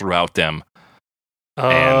songs throughout them.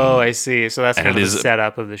 Oh, I see. So that's kind of the is,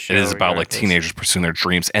 setup of the show. It is about like teenagers pursuing their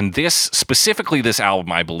dreams. And this, specifically this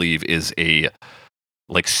album, I believe, is a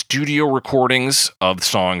like studio recordings of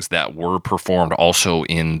songs that were performed also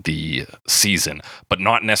in the season, but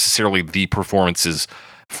not necessarily the performances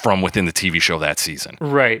from within the TV show that season.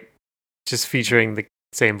 Right. Just featuring the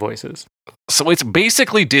same voices. So it's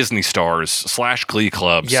basically Disney Stars / Glee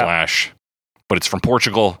Club / but it's from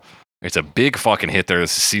Portugal. It's a big fucking hit there.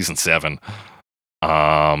 This is season 7.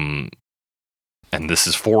 And this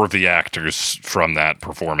is 4 of the actors from that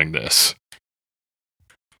performing this.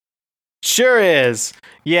 Sure is.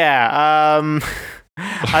 Yeah.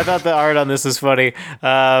 I thought the art on this was funny.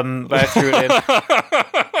 But I threw it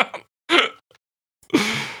in.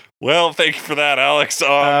 Well, thank you for that, Alex.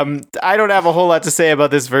 I don't have a whole lot to say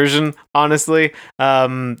about this version, honestly.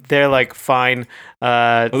 They're like fine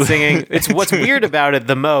singing. It's what's weird about it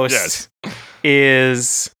the most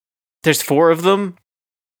is there's 4 of them,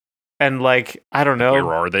 and like I don't know,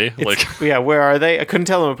 where are they? Where are they? I couldn't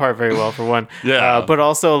tell them apart very well for one. But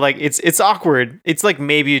also like it's awkward. It's like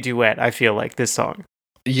maybe a duet. I feel like this song.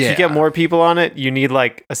 Yeah, if you get more people on it, you need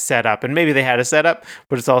like a setup, and maybe they had a setup,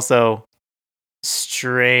 but it's also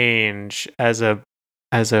strange as a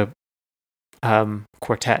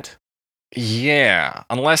quartet. Yeah,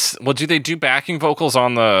 unless do they do backing vocals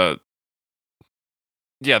on the?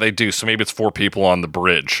 Yeah, they do. So maybe it's 4 people on the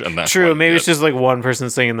bridge, and that's true. Maybe it's just like one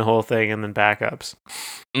person singing the whole thing and then backups.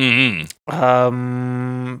 Mm-hmm.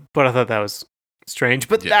 But I thought that was strange.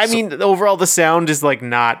 But I mean, overall, the sound is like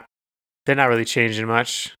not. They're not really changing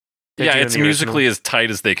much. It's musically as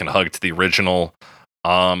tight as they can hug to the original.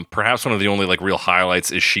 Perhaps one of the only like real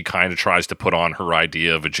highlights is she kind of tries to put on her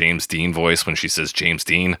idea of a James Dean voice when she says James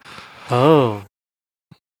Dean. Oh,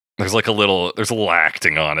 there's a little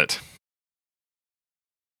acting on it.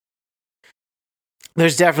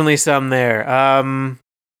 There's definitely some there.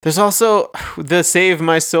 There's also the "Save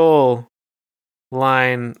My Soul"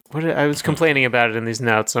 line. I was complaining about it in these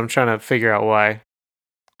notes, so I'm trying to figure out why.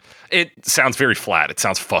 It sounds very flat. It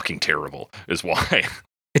sounds fucking terrible, is why.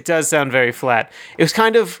 It does sound very flat. It was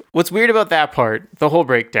kind of what's weird about that part, the whole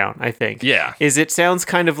breakdown, I think. Yeah. Is it sounds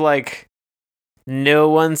kind of like no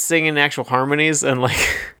one's singing actual harmonies and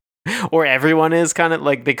like or everyone is kind of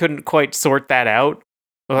like they couldn't quite sort that out.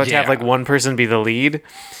 We'll have to have like one person be the lead.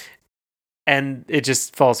 And it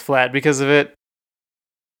just falls flat because of it.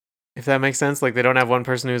 If that makes sense. Like they don't have one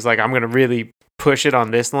person who's like, I'm gonna really push it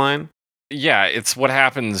on this line. Yeah, it's what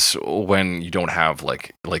happens when you don't have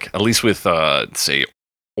like at least with say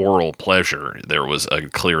Oral Pleasure, there was a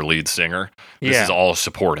clear lead singer. This is all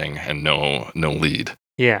supporting and no lead.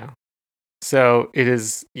 Yeah. So it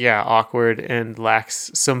is awkward and lacks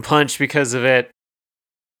some punch because of it.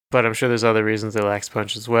 But I'm sure there's other reasons it lacks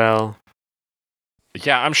punch as well.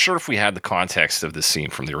 Yeah, I'm sure if we had the context of this scene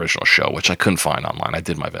from the original show, which I couldn't find online, I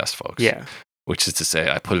did my best, folks. Yeah. Which is to say,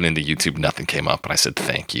 I put it into YouTube, nothing came up, and I said,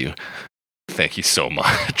 thank you. Thank you so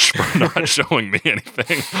much for not showing me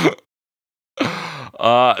anything.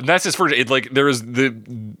 That's his first. There is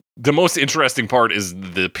the most interesting part is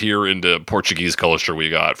the peer into Portuguese culture we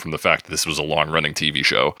got from the fact that this was a long running TV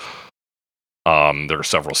show. There are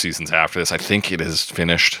several seasons after this. I think it is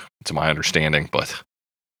finished, to my understanding. But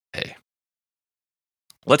hey,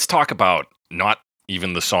 let's talk about not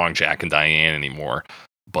even the song Jack and Diane anymore,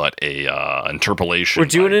 but a interpolation. We're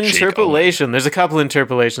doing an interpolation. There's a couple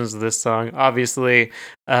interpolations of this song. Obviously,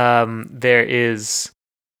 there is.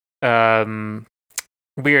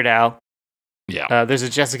 Weird Al. Yeah. There's a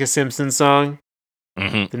Jessica Simpson song,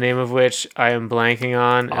 the name of which I am blanking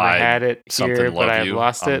on, and I had it here, but I have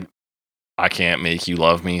lost it. I Can't Make You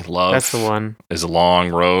Love Me. Love. That's the one. Is a long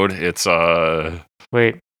road. It's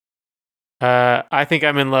Wait. I Think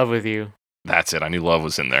I'm in Love with You. That's it. I knew love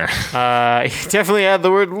was in there. He definitely had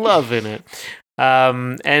the word love in it.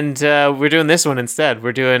 And we're doing this one instead.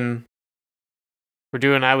 We're doing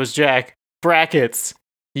I Was Jack. Brackets.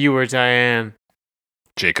 You Were Diane.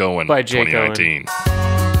 Jake Owen. By Jake 2019.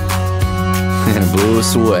 And it blew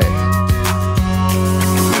us away.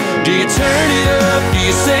 Do you turn it up? Do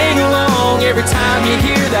you sing along every time you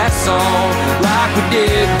hear that song? Like we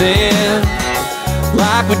did then.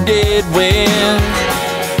 Like we did when.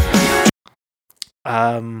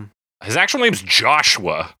 His actual name's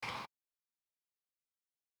Joshua.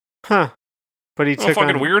 Huh. But he took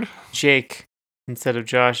fucking on weird. Jake instead of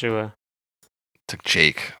Joshua. Took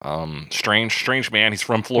Jake. Strange man. He's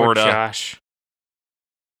from Florida. Or Josh.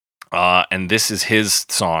 And this is his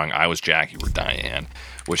song, I Was Jack, You Were Diane,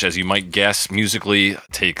 which, as you might guess, musically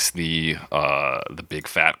takes the big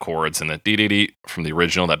fat chords and the dee-dee-dee from the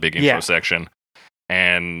original, that big intro section,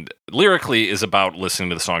 and lyrically is about listening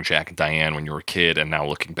to the song Jack and Diane when you were a kid and now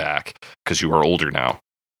looking back because you are older now.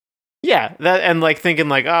 Yeah, that and like thinking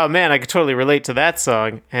like, oh man, I could totally relate to that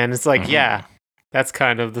song. And it's like, yeah, That's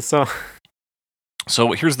kind of the song.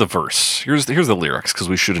 So here's the verse. Here's the lyrics, because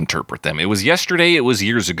we should interpret them. It was yesterday, it was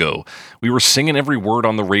years ago. We were singing every word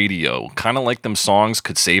on the radio, kind of like them songs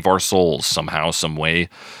could save our souls somehow, some way.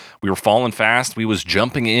 We were falling fast, we was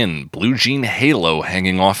jumping in, blue jean halo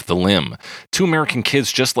hanging off the limb. 2 American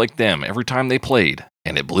kids just like them every time they played,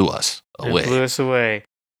 and it blew us away. It blew us away.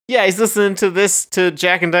 Yeah, he's listening to this to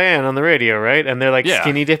Jack and Diane on the radio, right? And they're like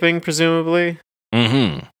skinny dipping, presumably.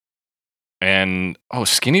 Mm-hmm. And,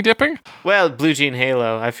 skinny dipping? Well, blue jean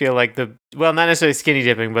halo. I feel like not necessarily skinny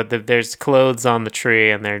dipping, but there's clothes on the tree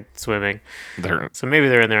and they're swimming. So maybe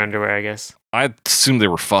they're in their underwear, I guess. I assumed they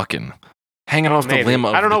were fucking. Hanging off the limb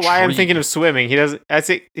of the tree. I don't know why I'm thinking of swimming. He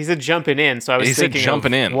said jumping in, so I was thinking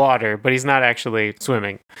jumping in water, but he's not actually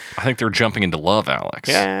swimming. I think they're jumping into love, Alex.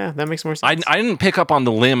 Yeah, that makes more sense. I didn't pick up on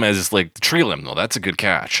the limb as like the tree limb, though. That's a good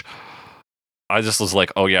catch. I just was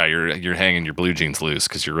like, oh yeah, you're hanging your blue jeans loose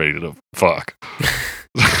because you're ready to fuck.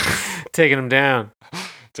 Taking them down.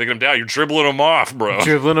 You're dribbling them off, bro.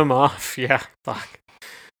 Dribbling them off. Yeah. Fuck.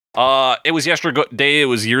 It was yesterday. It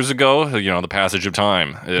was years ago. The passage of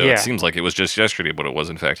time. It seems like it was just yesterday, but it was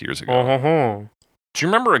in fact years ago. Uh-huh. Do you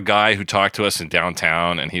remember a guy who talked to us in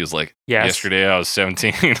downtown and he was like, yesterday I was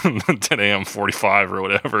 17 and today I'm 45 or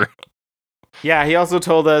whatever? Yeah, he also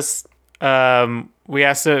told us, he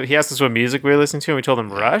asked us what music we were listening to and we told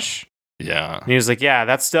him Rush. Yeah. And he was like, yeah,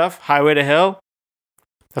 that stuff, Highway to Hell,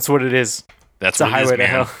 that's what it is. It's a highway to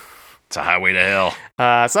hell. It's a highway to hell.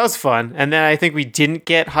 So that was fun. And then I think we didn't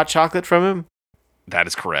get hot chocolate from him. That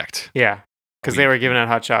is correct. Yeah. Because they were giving out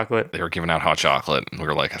hot chocolate. They were giving out hot chocolate. And we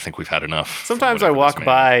were like, I think we've had enough. Sometimes I walk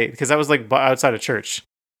by, because that was like outside of church.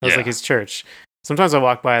 That was like his church. Sometimes I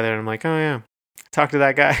walk by there and I'm like, oh yeah, talk to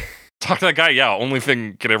that guy. Talk to that guy, yeah. Only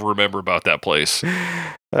thing I can ever remember about that place.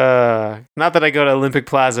 Not that I go to Olympic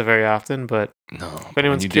Plaza very often, but if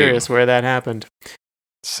anyone's curious where that happened.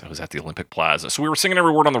 So it was at the Olympic Plaza. So we were singing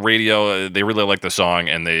every word on the radio. They really liked the song,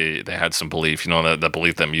 and they had some belief, that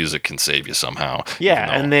belief that music can save you somehow.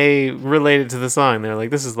 Yeah, and they related to the song. They're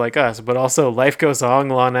like, this is like us, but also life goes on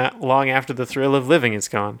long after the thrill of living is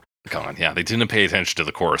gone. Yeah. They didn't pay attention to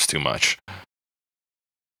the chorus too much.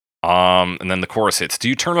 And then the chorus hits. Do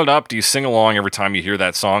you turn it up? Do you sing along every time you hear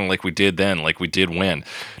that song like we did then, like we did when?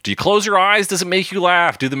 Do you close your eyes? Does it make you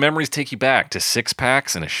laugh? Do the memories take you back to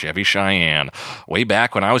 6-packs and a Chevy Cheyenne? Way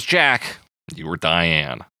back when I was Jack, you were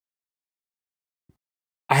Diane.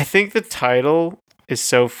 I think the title is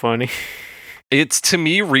so funny. It's, to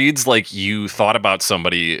me, reads like you thought about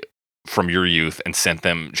somebody from your youth and sent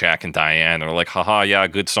them Jack and Diane. They're like, haha, yeah,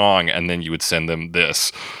 good song. And then you would send them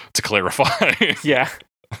this to clarify. Yeah.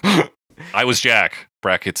 I was Jack.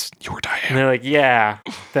 Brackets, you were Diane. And they're like, yeah,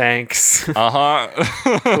 thanks. Uh-huh.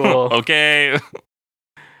 Cool. Okay.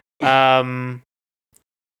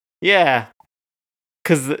 Yeah.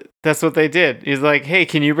 Because that's what they did. He's like, hey,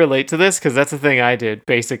 can you relate to this? Because that's the thing I did,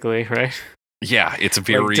 basically, right? Yeah, it's a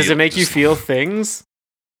very... does it make you feel things?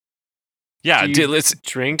 Yeah, let's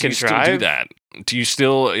drink and Do you drive? still do that? Do you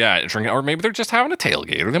still, drink? Or maybe they're just having a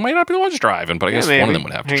tailgate, or they might not be the ones driving, but I guess one of them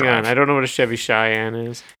would have to drive. Hang on, I don't know what a Chevy Cheyenne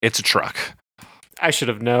is. It's a truck. I should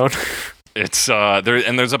have known. It's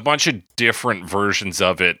there's a bunch of different versions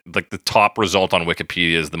of it. Like the top result on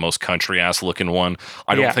Wikipedia is the most country ass looking one.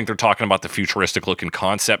 I don't think they're talking about the futuristic looking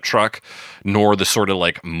concept truck, nor the sort of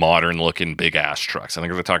like modern looking big ass trucks. I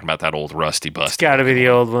think they're talking about that old rusty bus. It's got to be the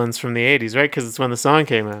old ones from the 80s, right? Because it's when the song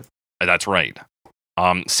came out. That's right.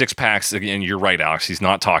 6-packs, again, you're right, Alex. He's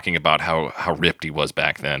not talking about how ripped he was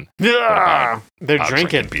back then. Yeah, they're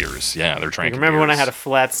drinking beers. Yeah, they're drinking remember beers. when I had a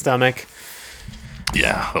flat stomach?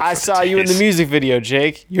 Yeah. I saw you in the music video,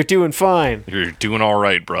 Jake. You're doing fine. You're doing all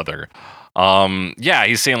right, brother. Yeah,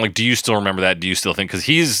 he's saying, like, do you still remember that? Do you still think? Because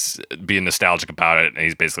he's being nostalgic about it, and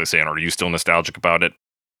he's basically saying, are you still nostalgic about it?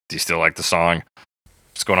 Do you still like the song?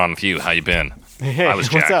 What's going on with you? How you been? Hey, I was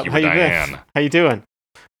Jack. What's up? You were How you Diane. been? How you doing,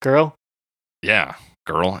 girl? Yeah,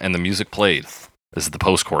 girl. And the music played. This is the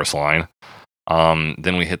post-chorus line.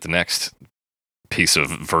 Then we hit the next piece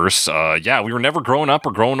of verse. Yeah, we were never growing up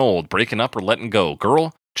or growing old, breaking up or letting go.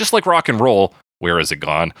 Girl, just like rock and roll, where is it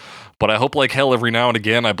gone? But I hope like hell every now and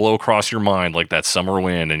again I blow across your mind like that summer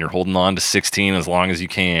wind and you're holding on to 16 as long as you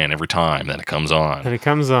can every time that it comes on. That it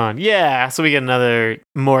comes on. Yeah, so we get another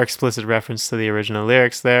more explicit reference to the original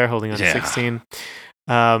lyrics there, holding on to 16.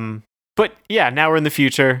 But yeah, now we're in the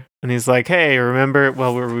future. And he's like, hey, remember,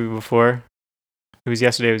 well, where were we before? It was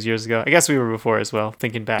yesterday, it was years ago. I guess we were before as well,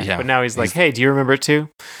 thinking back. Yeah, but now he's like, hey, do you remember it too?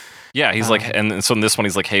 Yeah, he's like, and so in this one,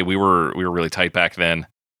 he's like, hey, we were really tight back then.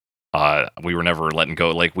 We were never letting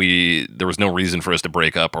go. Like there was no reason for us to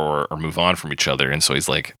break up or move on from each other. And so he's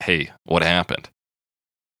like, hey, what happened?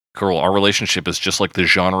 Girl, our relationship is just like the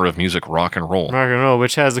genre of music, rock and roll. Rock and roll,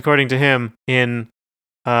 which has, according to him, in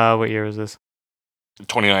what year was this?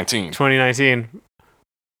 2019. 2019.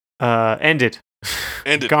 Ended.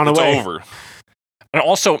 Gone away. It's over. And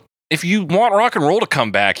also, if you want rock and roll to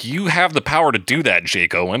come back, you have the power to do that,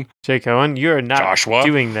 Jake Owen. Jake Owen, you're not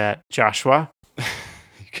doing that, Joshua.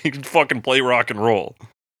 You can fucking play rock and roll.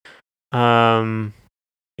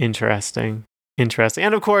 Interesting.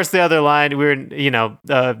 And of course, the other line, we're,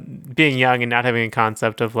 being young and not having a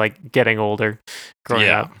concept of like getting older, growing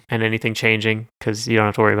up, and anything changing, because you don't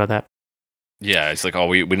have to worry about that. Yeah, it's like,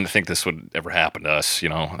 we didn't think this would ever happen to us,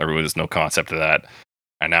 there's no concept of that.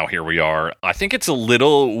 And now here we are. I think it's a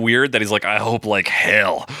little weird that he's like, I hope like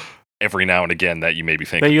hell every now and again that you maybe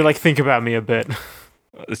think. That you like think about me a bit.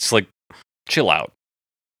 It's like, chill out.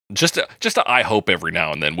 Just a I hope every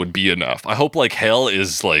now and then would be enough. I hope like hell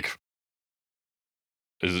is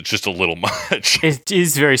just a little much. It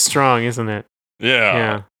is very strong, isn't it?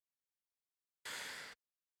 Yeah.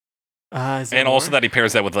 And also more? that he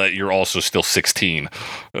pairs that with that you're also still 16.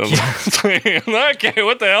 Okay,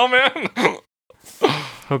 what the hell, man?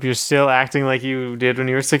 Hope you're still acting like you did when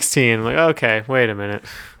you were 16. Like, okay, wait a minute.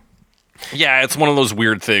 Yeah, it's one of those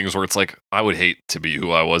weird things where it's like, I would hate to be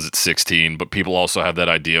who I was at 16, but people also have that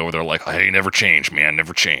idea where they're like, hey, never change, man,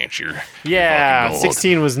 never change. You're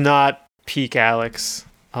 16 was not peak Alex.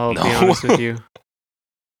 I'll be honest with you.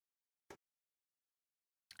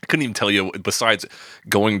 I couldn't even tell you, besides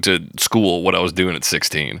going to school, what I was doing at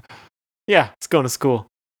 16. Yeah, it's going to school.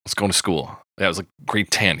 Let's go to school. Yeah, it was like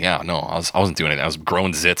grade 10. Yeah, no, I wasn't doing anything. I was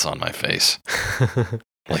growing zits on my face.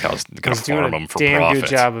 Like I was going to farm them for damn profit. Good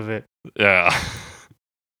job of it. Yeah.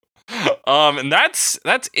 And that's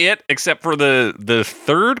it, except for the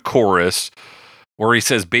third chorus where he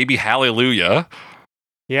says, "Baby Hallelujah."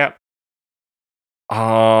 Yep.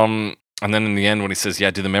 And then in the end when he says,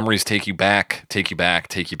 "Yeah, do the memories take you back, take you back,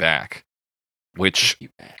 take you back?" Which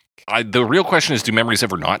the real question is, do memories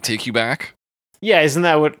ever not take you back? Yeah, isn't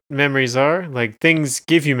that what memories are? Like, things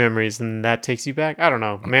give you memories and that takes you back? I don't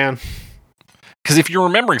know, man. Because if you're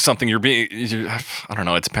remembering something, I don't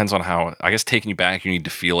know, it depends on how, I guess taking you back, you need to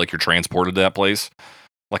feel like you're transported to that place.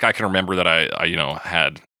 Like, I can remember that I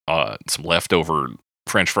had some leftover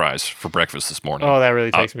French fries for breakfast this morning. Oh, that really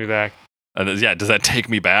takes me back. Does that take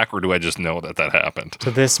me back, or do I just know that happened? So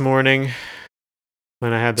this morning,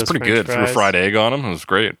 when I had those French fries. It's pretty good. fries, Threw a fried egg on them. It was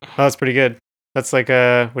great. Oh, that's pretty good. That's like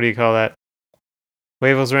what do you call that?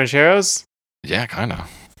 Huevos Rancheros? Yeah, kind of.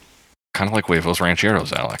 Kind of like Huevos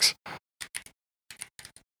Rancheros, Alex.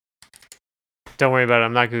 Don't worry about it.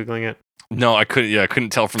 I'm not Googling it. No, I couldn't. Yeah, I couldn't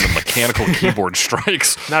tell from the mechanical keyboard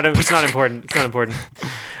strikes. It's not important. It's not important.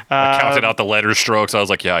 I counted out the letter strokes. I was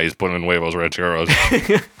like, yeah, he's putting in Huevos Rancheros.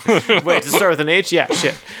 Wait, to start with an H? Yeah,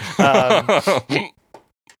 shit.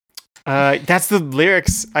 That's the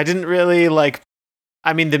lyrics. I didn't really like.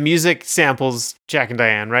 I mean, the music samples Jack and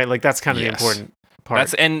Diane, right? Like, that's kind of the important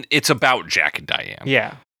part. And it's about Jack and Diane.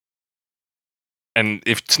 Yeah. And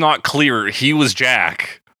if it's not clear, he was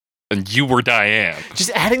Jack and you were Diane.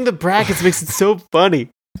 Just adding the brackets makes it so funny.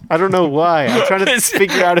 I don't know why. I'm trying to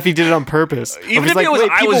figure out if he did it on purpose. Even if it was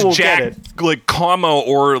I was Jack, like comma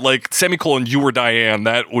or like semicolon, you were Diane,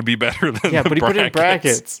 that would be better than but he put in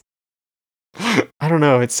brackets. I don't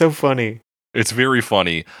know. It's so funny. It's very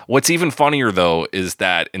funny. What's even funnier, though, is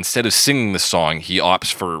that instead of singing the song, he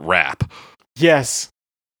opts for rap. Yes.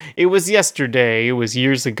 It was yesterday. It was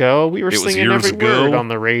years ago. We were singing every word on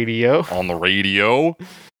the radio. On the radio?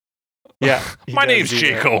 Yeah. My name's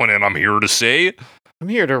Jake Owen, and I'm here to say... I'm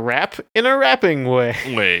here to rap in a rapping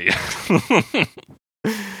way.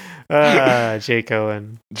 Jake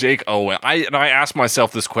Owen. Jake Owen. I asked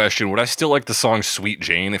myself this question, would I still like the song Sweet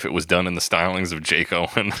Jane if it was done in the stylings of Jake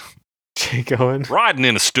Owen? Jake Owen? Riding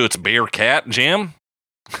in a Stutz Bearcat, Jim.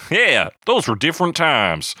 Yeah, those were different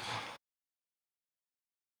times.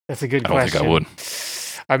 That's a good question. I don't think I would.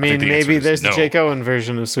 I mean, maybe there's the Jake Owen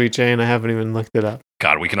version of Sweet Jane. I haven't even looked it up.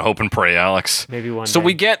 God, we can hope and pray, Alex. Maybe one day. So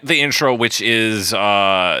we get the intro, which is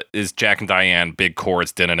Jack and Diane, big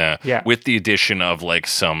chords, with the addition of like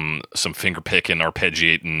some finger picking,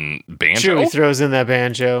 arpeggiating banjo. Sure, he throws in that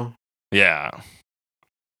banjo. Yeah.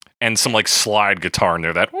 And some like slide guitar in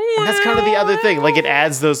there. And that's kind of the other thing. Like, it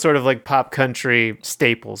adds those sort of like pop country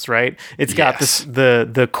staples, right? It's got this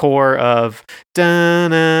the core of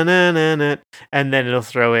da-na-na-na-na, and then it'll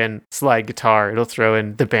throw in slide guitar. It'll throw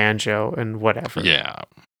in the banjo and whatever. Yeah.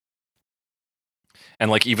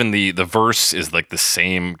 And like even the verse is like the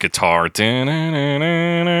same guitar. It's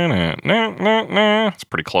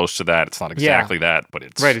pretty close to that. It's not exactly that, but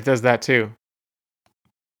it's right. It does that too.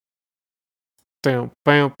 Boom,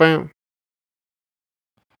 boom, boom.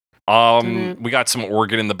 We got some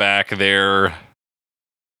organ in the back there.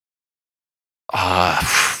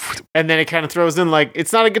 And then it kind of throws in like,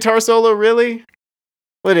 it's not a guitar solo, really?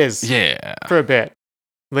 Well, it is. Yeah. For a bit.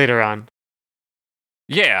 Later on.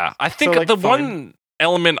 Yeah. I think So, like, the fine. one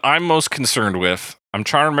element I'm most concerned with, I'm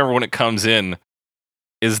trying to remember when it comes in,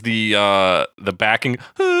 is the backing.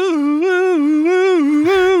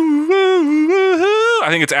 I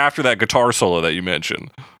think it's after that guitar solo that you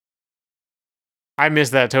mentioned. I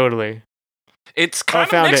missed that totally. It's kind of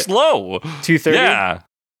found next it. low. 2:30? Yeah.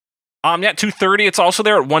 Yeah, 2:30. It's also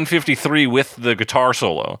there at 1:53 with the guitar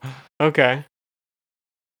solo. Okay.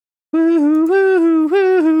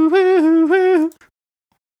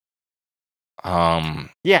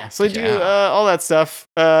 Yeah, so they do all that stuff.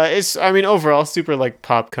 It's, I mean, overall, super like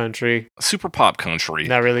pop country. Super pop country.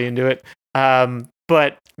 Not really into it.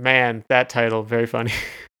 But man, that title, very funny.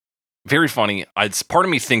 Very funny. Part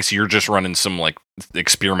of me thinks you're just running some like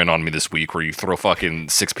experiment on me this week where you throw fucking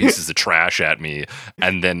 6 pieces of trash at me,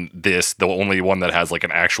 and then the only one that has like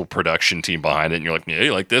an actual production team behind it, and you're like, yeah,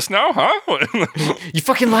 you like this now, huh? You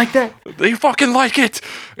fucking like that? They fucking like it.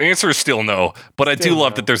 The answer is still no, but I do Still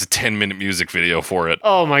love no. that there's a 10-minute music video for it.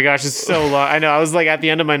 Oh my gosh, it's so long. I know. I was like at the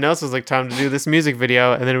end of my notes, I was like, time to do this music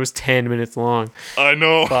video, and then it was 10 minutes long. I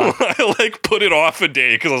know. Fuck. I like put it off a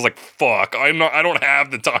day because I was like, fuck, I don't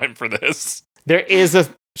have the time for this. There is a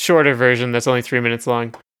shorter version that's only 3 minutes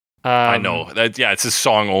long. I know that. Yeah, it's a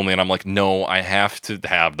song only, and I'm like, no, I have to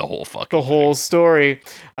have the whole fucking the whole story.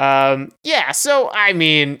 Yeah, so I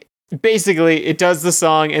mean, basically, it does the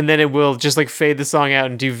song, and then it will just like fade the song out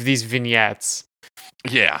and do these vignettes.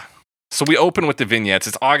 Yeah. So we open with the vignettes.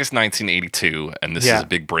 It's August 1982, and this is a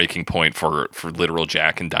big breaking point for literal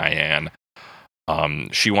Jack and Diane.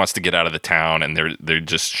 She wants to get out of the town, and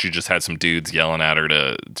she just had some dudes yelling at her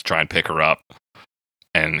to try and pick her up.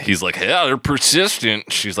 And he's like, yeah, they're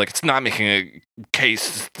persistent. She's like, it's not making a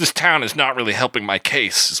case. This town is not really helping my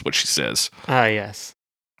case, is what she says. Ah, yes.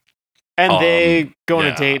 And they go on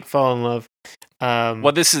a date, fall in love.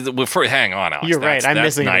 Well, this is hang on, Alex. You're right. I'm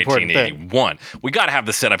that's missing an important thing. 1981. We got to have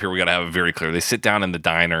the setup here. We got to have it very clear. They sit down in the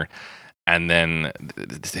diner, and then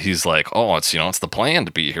he's like, "Oh, it's the plan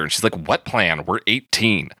to be here." And she's like, "What plan? We're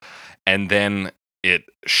 18." And then it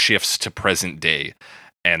shifts to present day,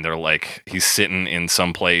 and they're like, he's sitting in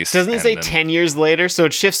some place. Doesn't he say 10 years later? So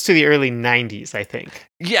it shifts to the early 90s, I think.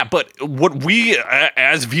 Yeah, but what we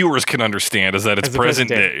as viewers can understand is that it's present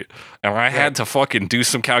day. And I had to fucking do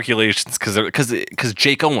some calculations because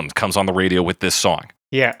Jake Owen comes on the radio with this song.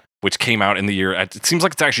 Yeah. Which came out in the year, it seems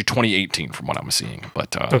like it's actually 2018 from what I'm seeing.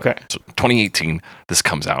 But okay. So 2018, this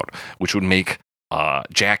comes out, which would make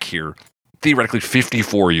Jack here theoretically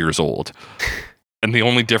 54 years old. And the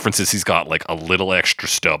only difference is he's got like a little extra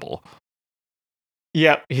stubble.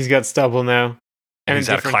 Yep, he's got stubble now. And he's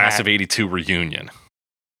at a class of 82 reunion.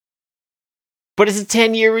 But it's a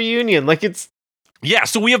 10-year reunion. Like it's... Yeah,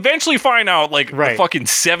 so we eventually find out like the fucking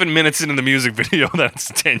 7 minutes into the music video that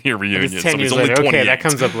it's a 10-year reunion. It's 10 years later. Okay, that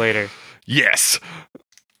comes up later. Yes.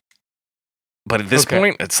 But at this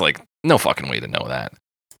point, it's like no fucking way to know that.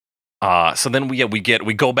 So then we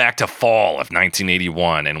go back to fall of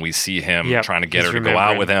 1981, and we see him trying to get her to go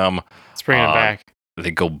out with him. Let's bring him back.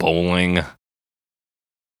 They go bowling.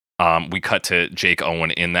 We cut to Jake Owen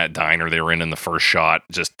in that diner they were in the first shot,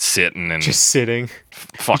 just sitting.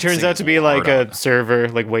 He turns out to be like a server,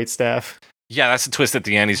 like waitstaff. Yeah, that's the twist at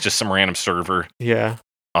the end. He's just some random server. Yeah.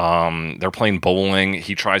 They're playing bowling.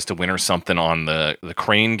 He tries to win her something on the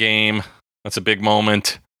crane game. That's a big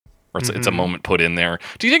moment. Or it's a moment put in there.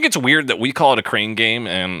 Do you think it's weird that we call it a crane game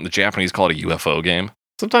and the Japanese call it a UFO game?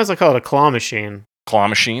 Sometimes I call it a claw machine. Claw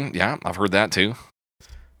machine? Yeah, I've heard that too.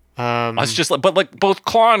 It's just like, but like both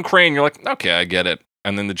claw and crane, you're like, okay, I get it.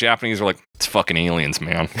 And then the Japanese are like, it's fucking aliens,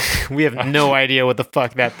 man. We have no idea what the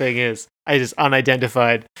fuck that thing is. I just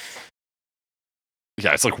unidentified.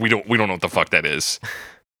 Yeah, it's like we don't know what the fuck that is.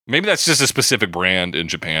 Maybe that's just a specific brand in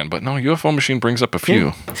Japan, but no, UFO machine brings up a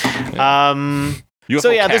few. Yeah. So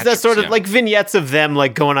yeah, there's that sort of like vignettes of them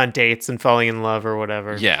like going on dates and falling in love or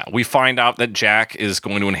whatever. Yeah, we find out that Jack is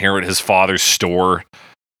going to inherit his father's store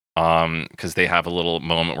because they have a little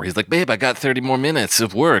moment where he's like, babe, I got 30 more minutes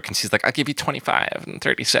of work. And she's like, I'll give you 25 and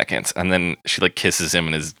 30 seconds. And then she like kisses him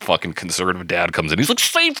and his fucking conservative dad comes in. He's like,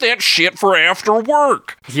 save that shit for after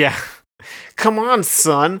work. Yeah. Come on,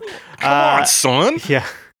 son. Come on, son. Yeah.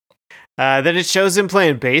 Then it shows him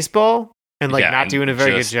playing baseball. And like not doing a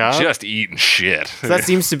very good job. Just eating shit. So that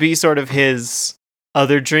seems to be sort of his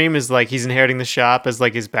other dream is like he's inheriting the shop as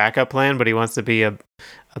like his backup plan, but he wants to be a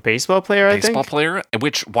baseball player, I think. Baseball player?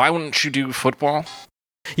 Why wouldn't you do football?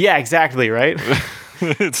 Yeah, exactly, right?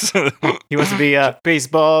 It's He wants to be a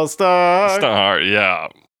baseball star. yeah.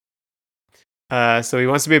 So he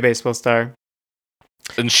wants to be a baseball star.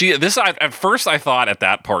 And at first I thought at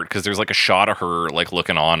that part, because there's like a shot of her like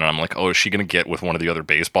looking on, and I'm like, oh, is she gonna get with one of the other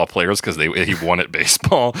baseball players because he won at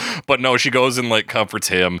baseball? But no, she goes and like comforts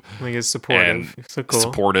him. Like, he's supportive. So cool.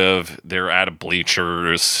 Supportive. They're at a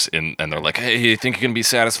bleachers, and they're like, hey, you think you can be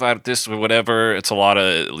satisfied with this or whatever? It's a lot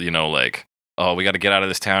of, like, oh, we got to get out of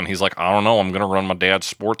this town. He's like, I don't know, I'm gonna run my dad's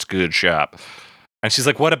sports goods shop. And she's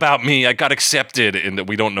like, what about me? I got accepted. And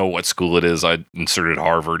we don't know what school it is. I inserted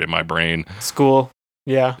Harvard in my brain. School.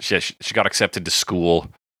 Yeah. She got accepted to school.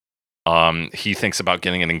 He thinks about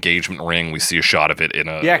getting an engagement ring. We see a shot of it in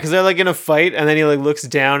a... Yeah, because they're like in a fight, and then he like looks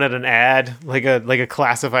down at an ad, like a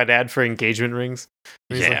classified ad for engagement rings.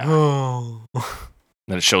 And he's like, oh.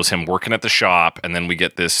 Then it shows him working at the shop, and then we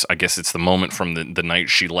get this, I guess it's the moment from the night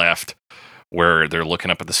she left, where they're looking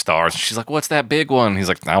up at the stars. She's like, what's that big one? He's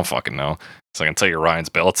like, I don't fucking know. So I can tell you Ryan's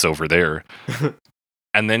belt's over there.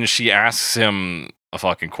 And then she asks him a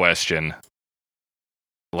fucking question.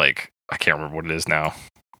 Like, I can't remember what it is now. Do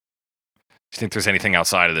you think there's anything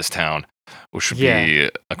outside of this town? Which would be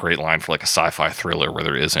a great line for like a sci-fi thriller where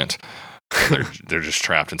there isn't. They're just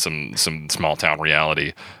trapped in some small town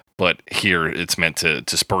reality. But here it's meant to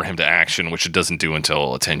spur him to action, which it doesn't do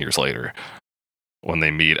until 10 years later when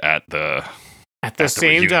they meet at the same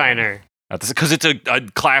reunion. Diner. Because it's a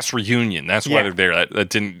class reunion. That's why they're there. That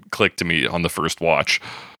didn't click to me on the first watch.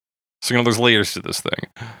 So there's layers to this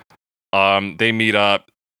thing. They meet up.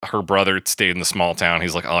 Her brother stayed in the small town.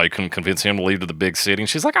 He's like, oh, you couldn't convince him to leave to the big city. And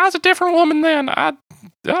she's like, I was a different woman then. I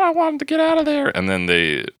wanted to get out of there. And then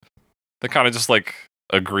they kind of just like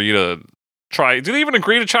agree to try. Do they even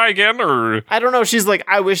agree to try again? Or I don't know. She's like,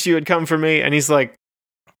 I wish you would come for me. And he's like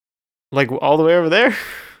all the way over there?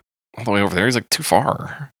 All the way over there? He's like, too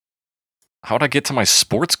far. How would I get to my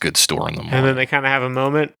sports goods store in the morning? And then they kind of have a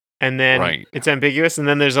moment. And then it's ambiguous. And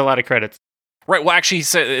then there's a lot of credits. Right. Well, actually, he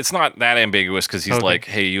said it's not that ambiguous because he's like,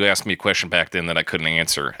 hey, you asked me a question back then that I couldn't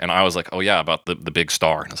answer. And I was like, oh, yeah, about the big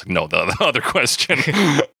star. And I was like, no, the other question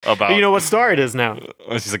about... You know what star it is now?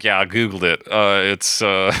 He's like, yeah, I Googled it. It's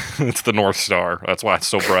the North Star. That's why it's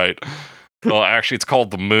so bright. Well, actually, it's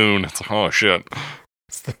called the moon. It's like, oh, shit.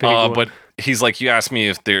 It's the big one. But he's like, you asked me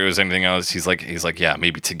if there was anything else. He's like, yeah,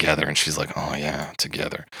 maybe together. And she's like, oh, yeah,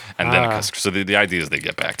 together. And then, so the idea is they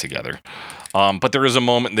get back together. But there is a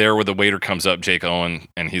moment there where the waiter comes up, Jake Owen,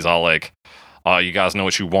 and he's all like, you guys know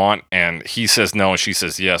what you want? And he says no, and she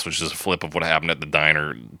says yes, which is a flip of what happened at the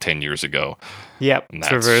diner 10 years ago. Yep,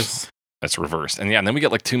 it's reversed. That's reversed. And and then we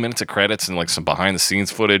get like 2 minutes of credits and like some behind the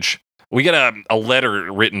scenes footage. We get a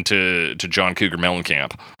letter written to John Cougar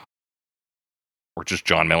Mellencamp. Or just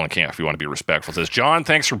John Mellencamp, if you want to be respectful. It says, John,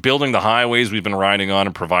 thanks for building the highways we've been riding on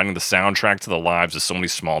and providing the soundtrack to the lives of so many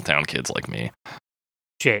small town kids like me.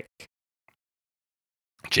 Jake.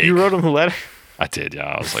 You wrote him a letter? I did, yeah.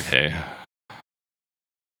 I was like, hey.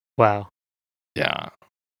 Wow. Yeah.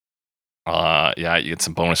 You get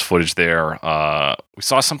some bonus footage there. We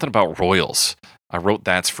saw something about Royals. I wrote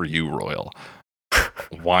that's for you, Royal.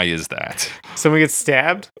 Why is that? Someone gets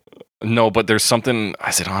stabbed? No, but there's something.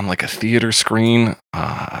 Is it on like a theater screen?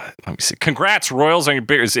 Let me see. Congrats, Royals, on your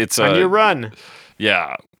beers. It's on your run.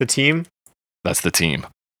 Yeah. The team? That's the team.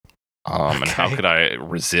 And how could I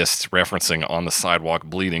resist referencing On the Sidewalk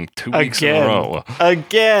Bleeding 2 weeks in a row?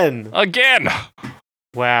 Again.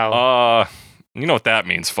 Wow. You know what that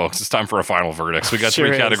means, folks. It's time for a final verdict. We got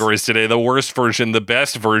three categories today. The worst version, the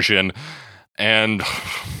best version, and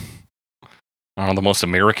the most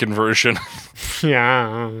American version. Yeah,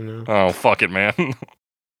 I don't know. Oh, fuck it, man.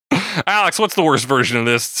 Alex, what's the worst version of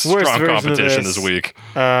this strong competition this week?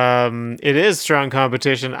 It is strong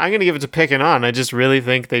competition. I'm going to give it to Pickin' On. I just really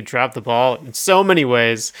think they dropped the ball in so many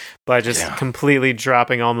ways by just completely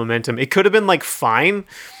dropping all momentum. It could have been like fine,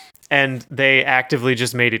 and they actively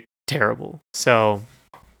just made it terrible. So,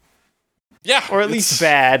 yeah, or at least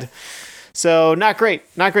bad. So not great.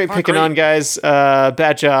 Not great Pickin' On, guys.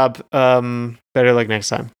 Bad job. Better luck next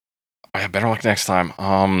time. Yeah, better luck next time.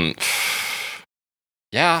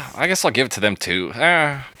 Yeah, I guess I'll give it to them too. Should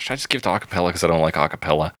I just give it to acapella because I don't like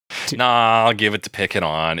acapella? Nah, I'll give it to Pickin'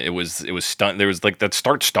 On. It was stunt. There was like that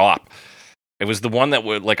start-stop. It was the one that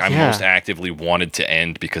would I most actively wanted to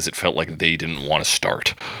end because it felt like they didn't want to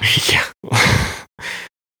start. Yeah.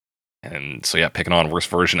 And so Pickin' On, worst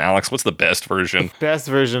version. Alex, what's the best version? Best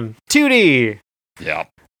version. 2D. Yeah.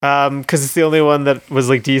 Because it's the only one that was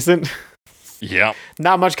decent. Yeah.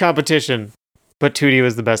 Not much competition, but 2D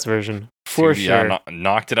was the best version. For sure. Yeah,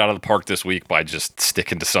 knocked it out of the park this week by just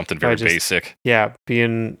sticking to something very basic. Yeah,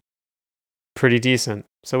 being pretty decent.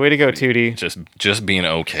 So way to go, Tootie. Just being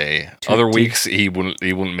okay. Other weeks he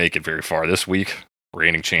wouldn't make it very far. This week,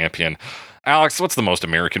 reigning champion. Alex, what's the most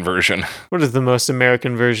American version? What is the most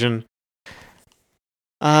American version?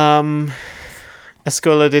 Escuela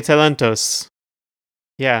de Talentos.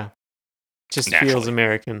 Yeah. Just Naturally. feels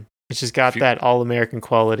American. It's just got that all-American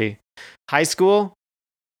quality. High school?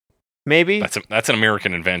 Maybe? That's an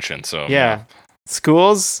American invention, so yeah.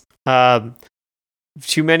 Schools?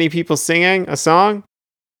 Too many people singing a song?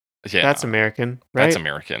 Yeah. That's American, right? That's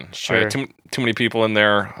American. Sure. Too many people in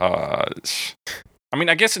there. I mean,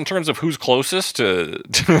 I guess in terms of who's closest to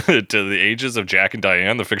the ages of Jack and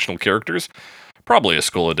Diane, the fictional characters, probably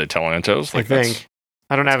Escuela de Talentos. I think.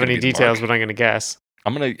 I don't have any details, but I'm going to guess.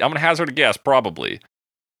 I'm gonna hazard a guess, probably.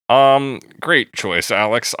 Great choice,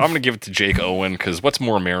 Alex. I'm gonna give it to Jake Owen, because what's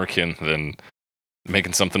more American than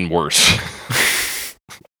making something worse?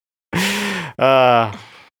 Oh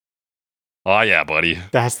yeah, buddy.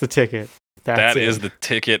 That's the ticket. That is the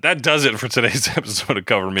ticket. That does it for today's episode of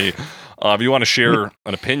Cover Me. If you want to share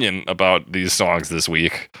an opinion about these songs this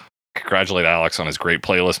week, congratulate Alex on his great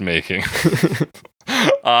playlist making.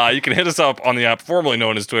 You can hit us up on the app formerly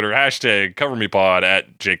known as Twitter, #CoverMePod,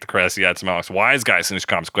 at Jake the Cressy, at some Alex Wise Guy. Send us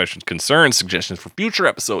comments, questions, concerns, suggestions for future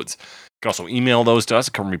episodes. You can also email those to us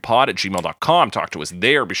at covermepod@gmail.com. Talk to us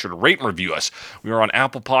there. Be sure to rate and review us. We are on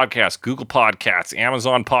Apple Podcasts, Google Podcasts,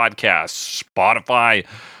 Amazon Podcasts, Spotify.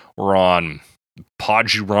 We're on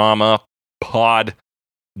Podurama,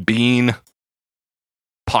 Podbean,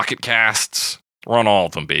 Pocket Casts. We're on all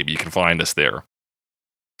of them, baby. You can find us there.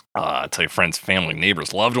 Tell your friends, family,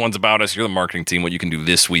 neighbors, loved ones about us. You're the marketing team. What you can do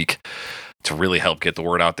this week to really help get the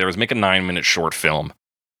word out there is make a 9-minute short film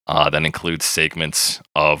that includes segments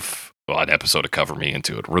of an episode of Cover Me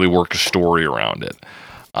into it. Really work a story around it.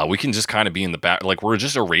 We can just kind of be in the back, like we're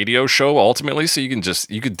just a radio show ultimately. So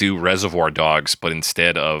you could do Reservoir Dogs, but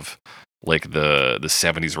instead of like the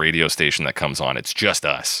 70s radio station that comes on, it's just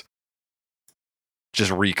us.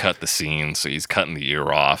 Just recut the scene. So he's cutting the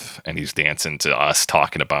ear off and he's dancing to us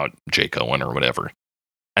talking about Jake Owen or whatever.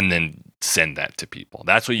 And then send that to people.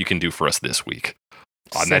 That's what you can do for us this week.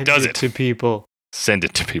 And that does it to people. Send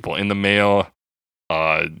it to people in the mail,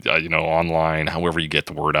 online, however you get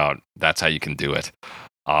the word out. That's how you can do it.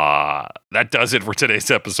 That does it for today's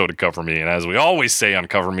episode of Cover Me. And as we always say on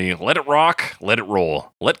Cover Me, let it rock, let it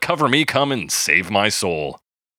roll. Let Cover Me come and save my soul.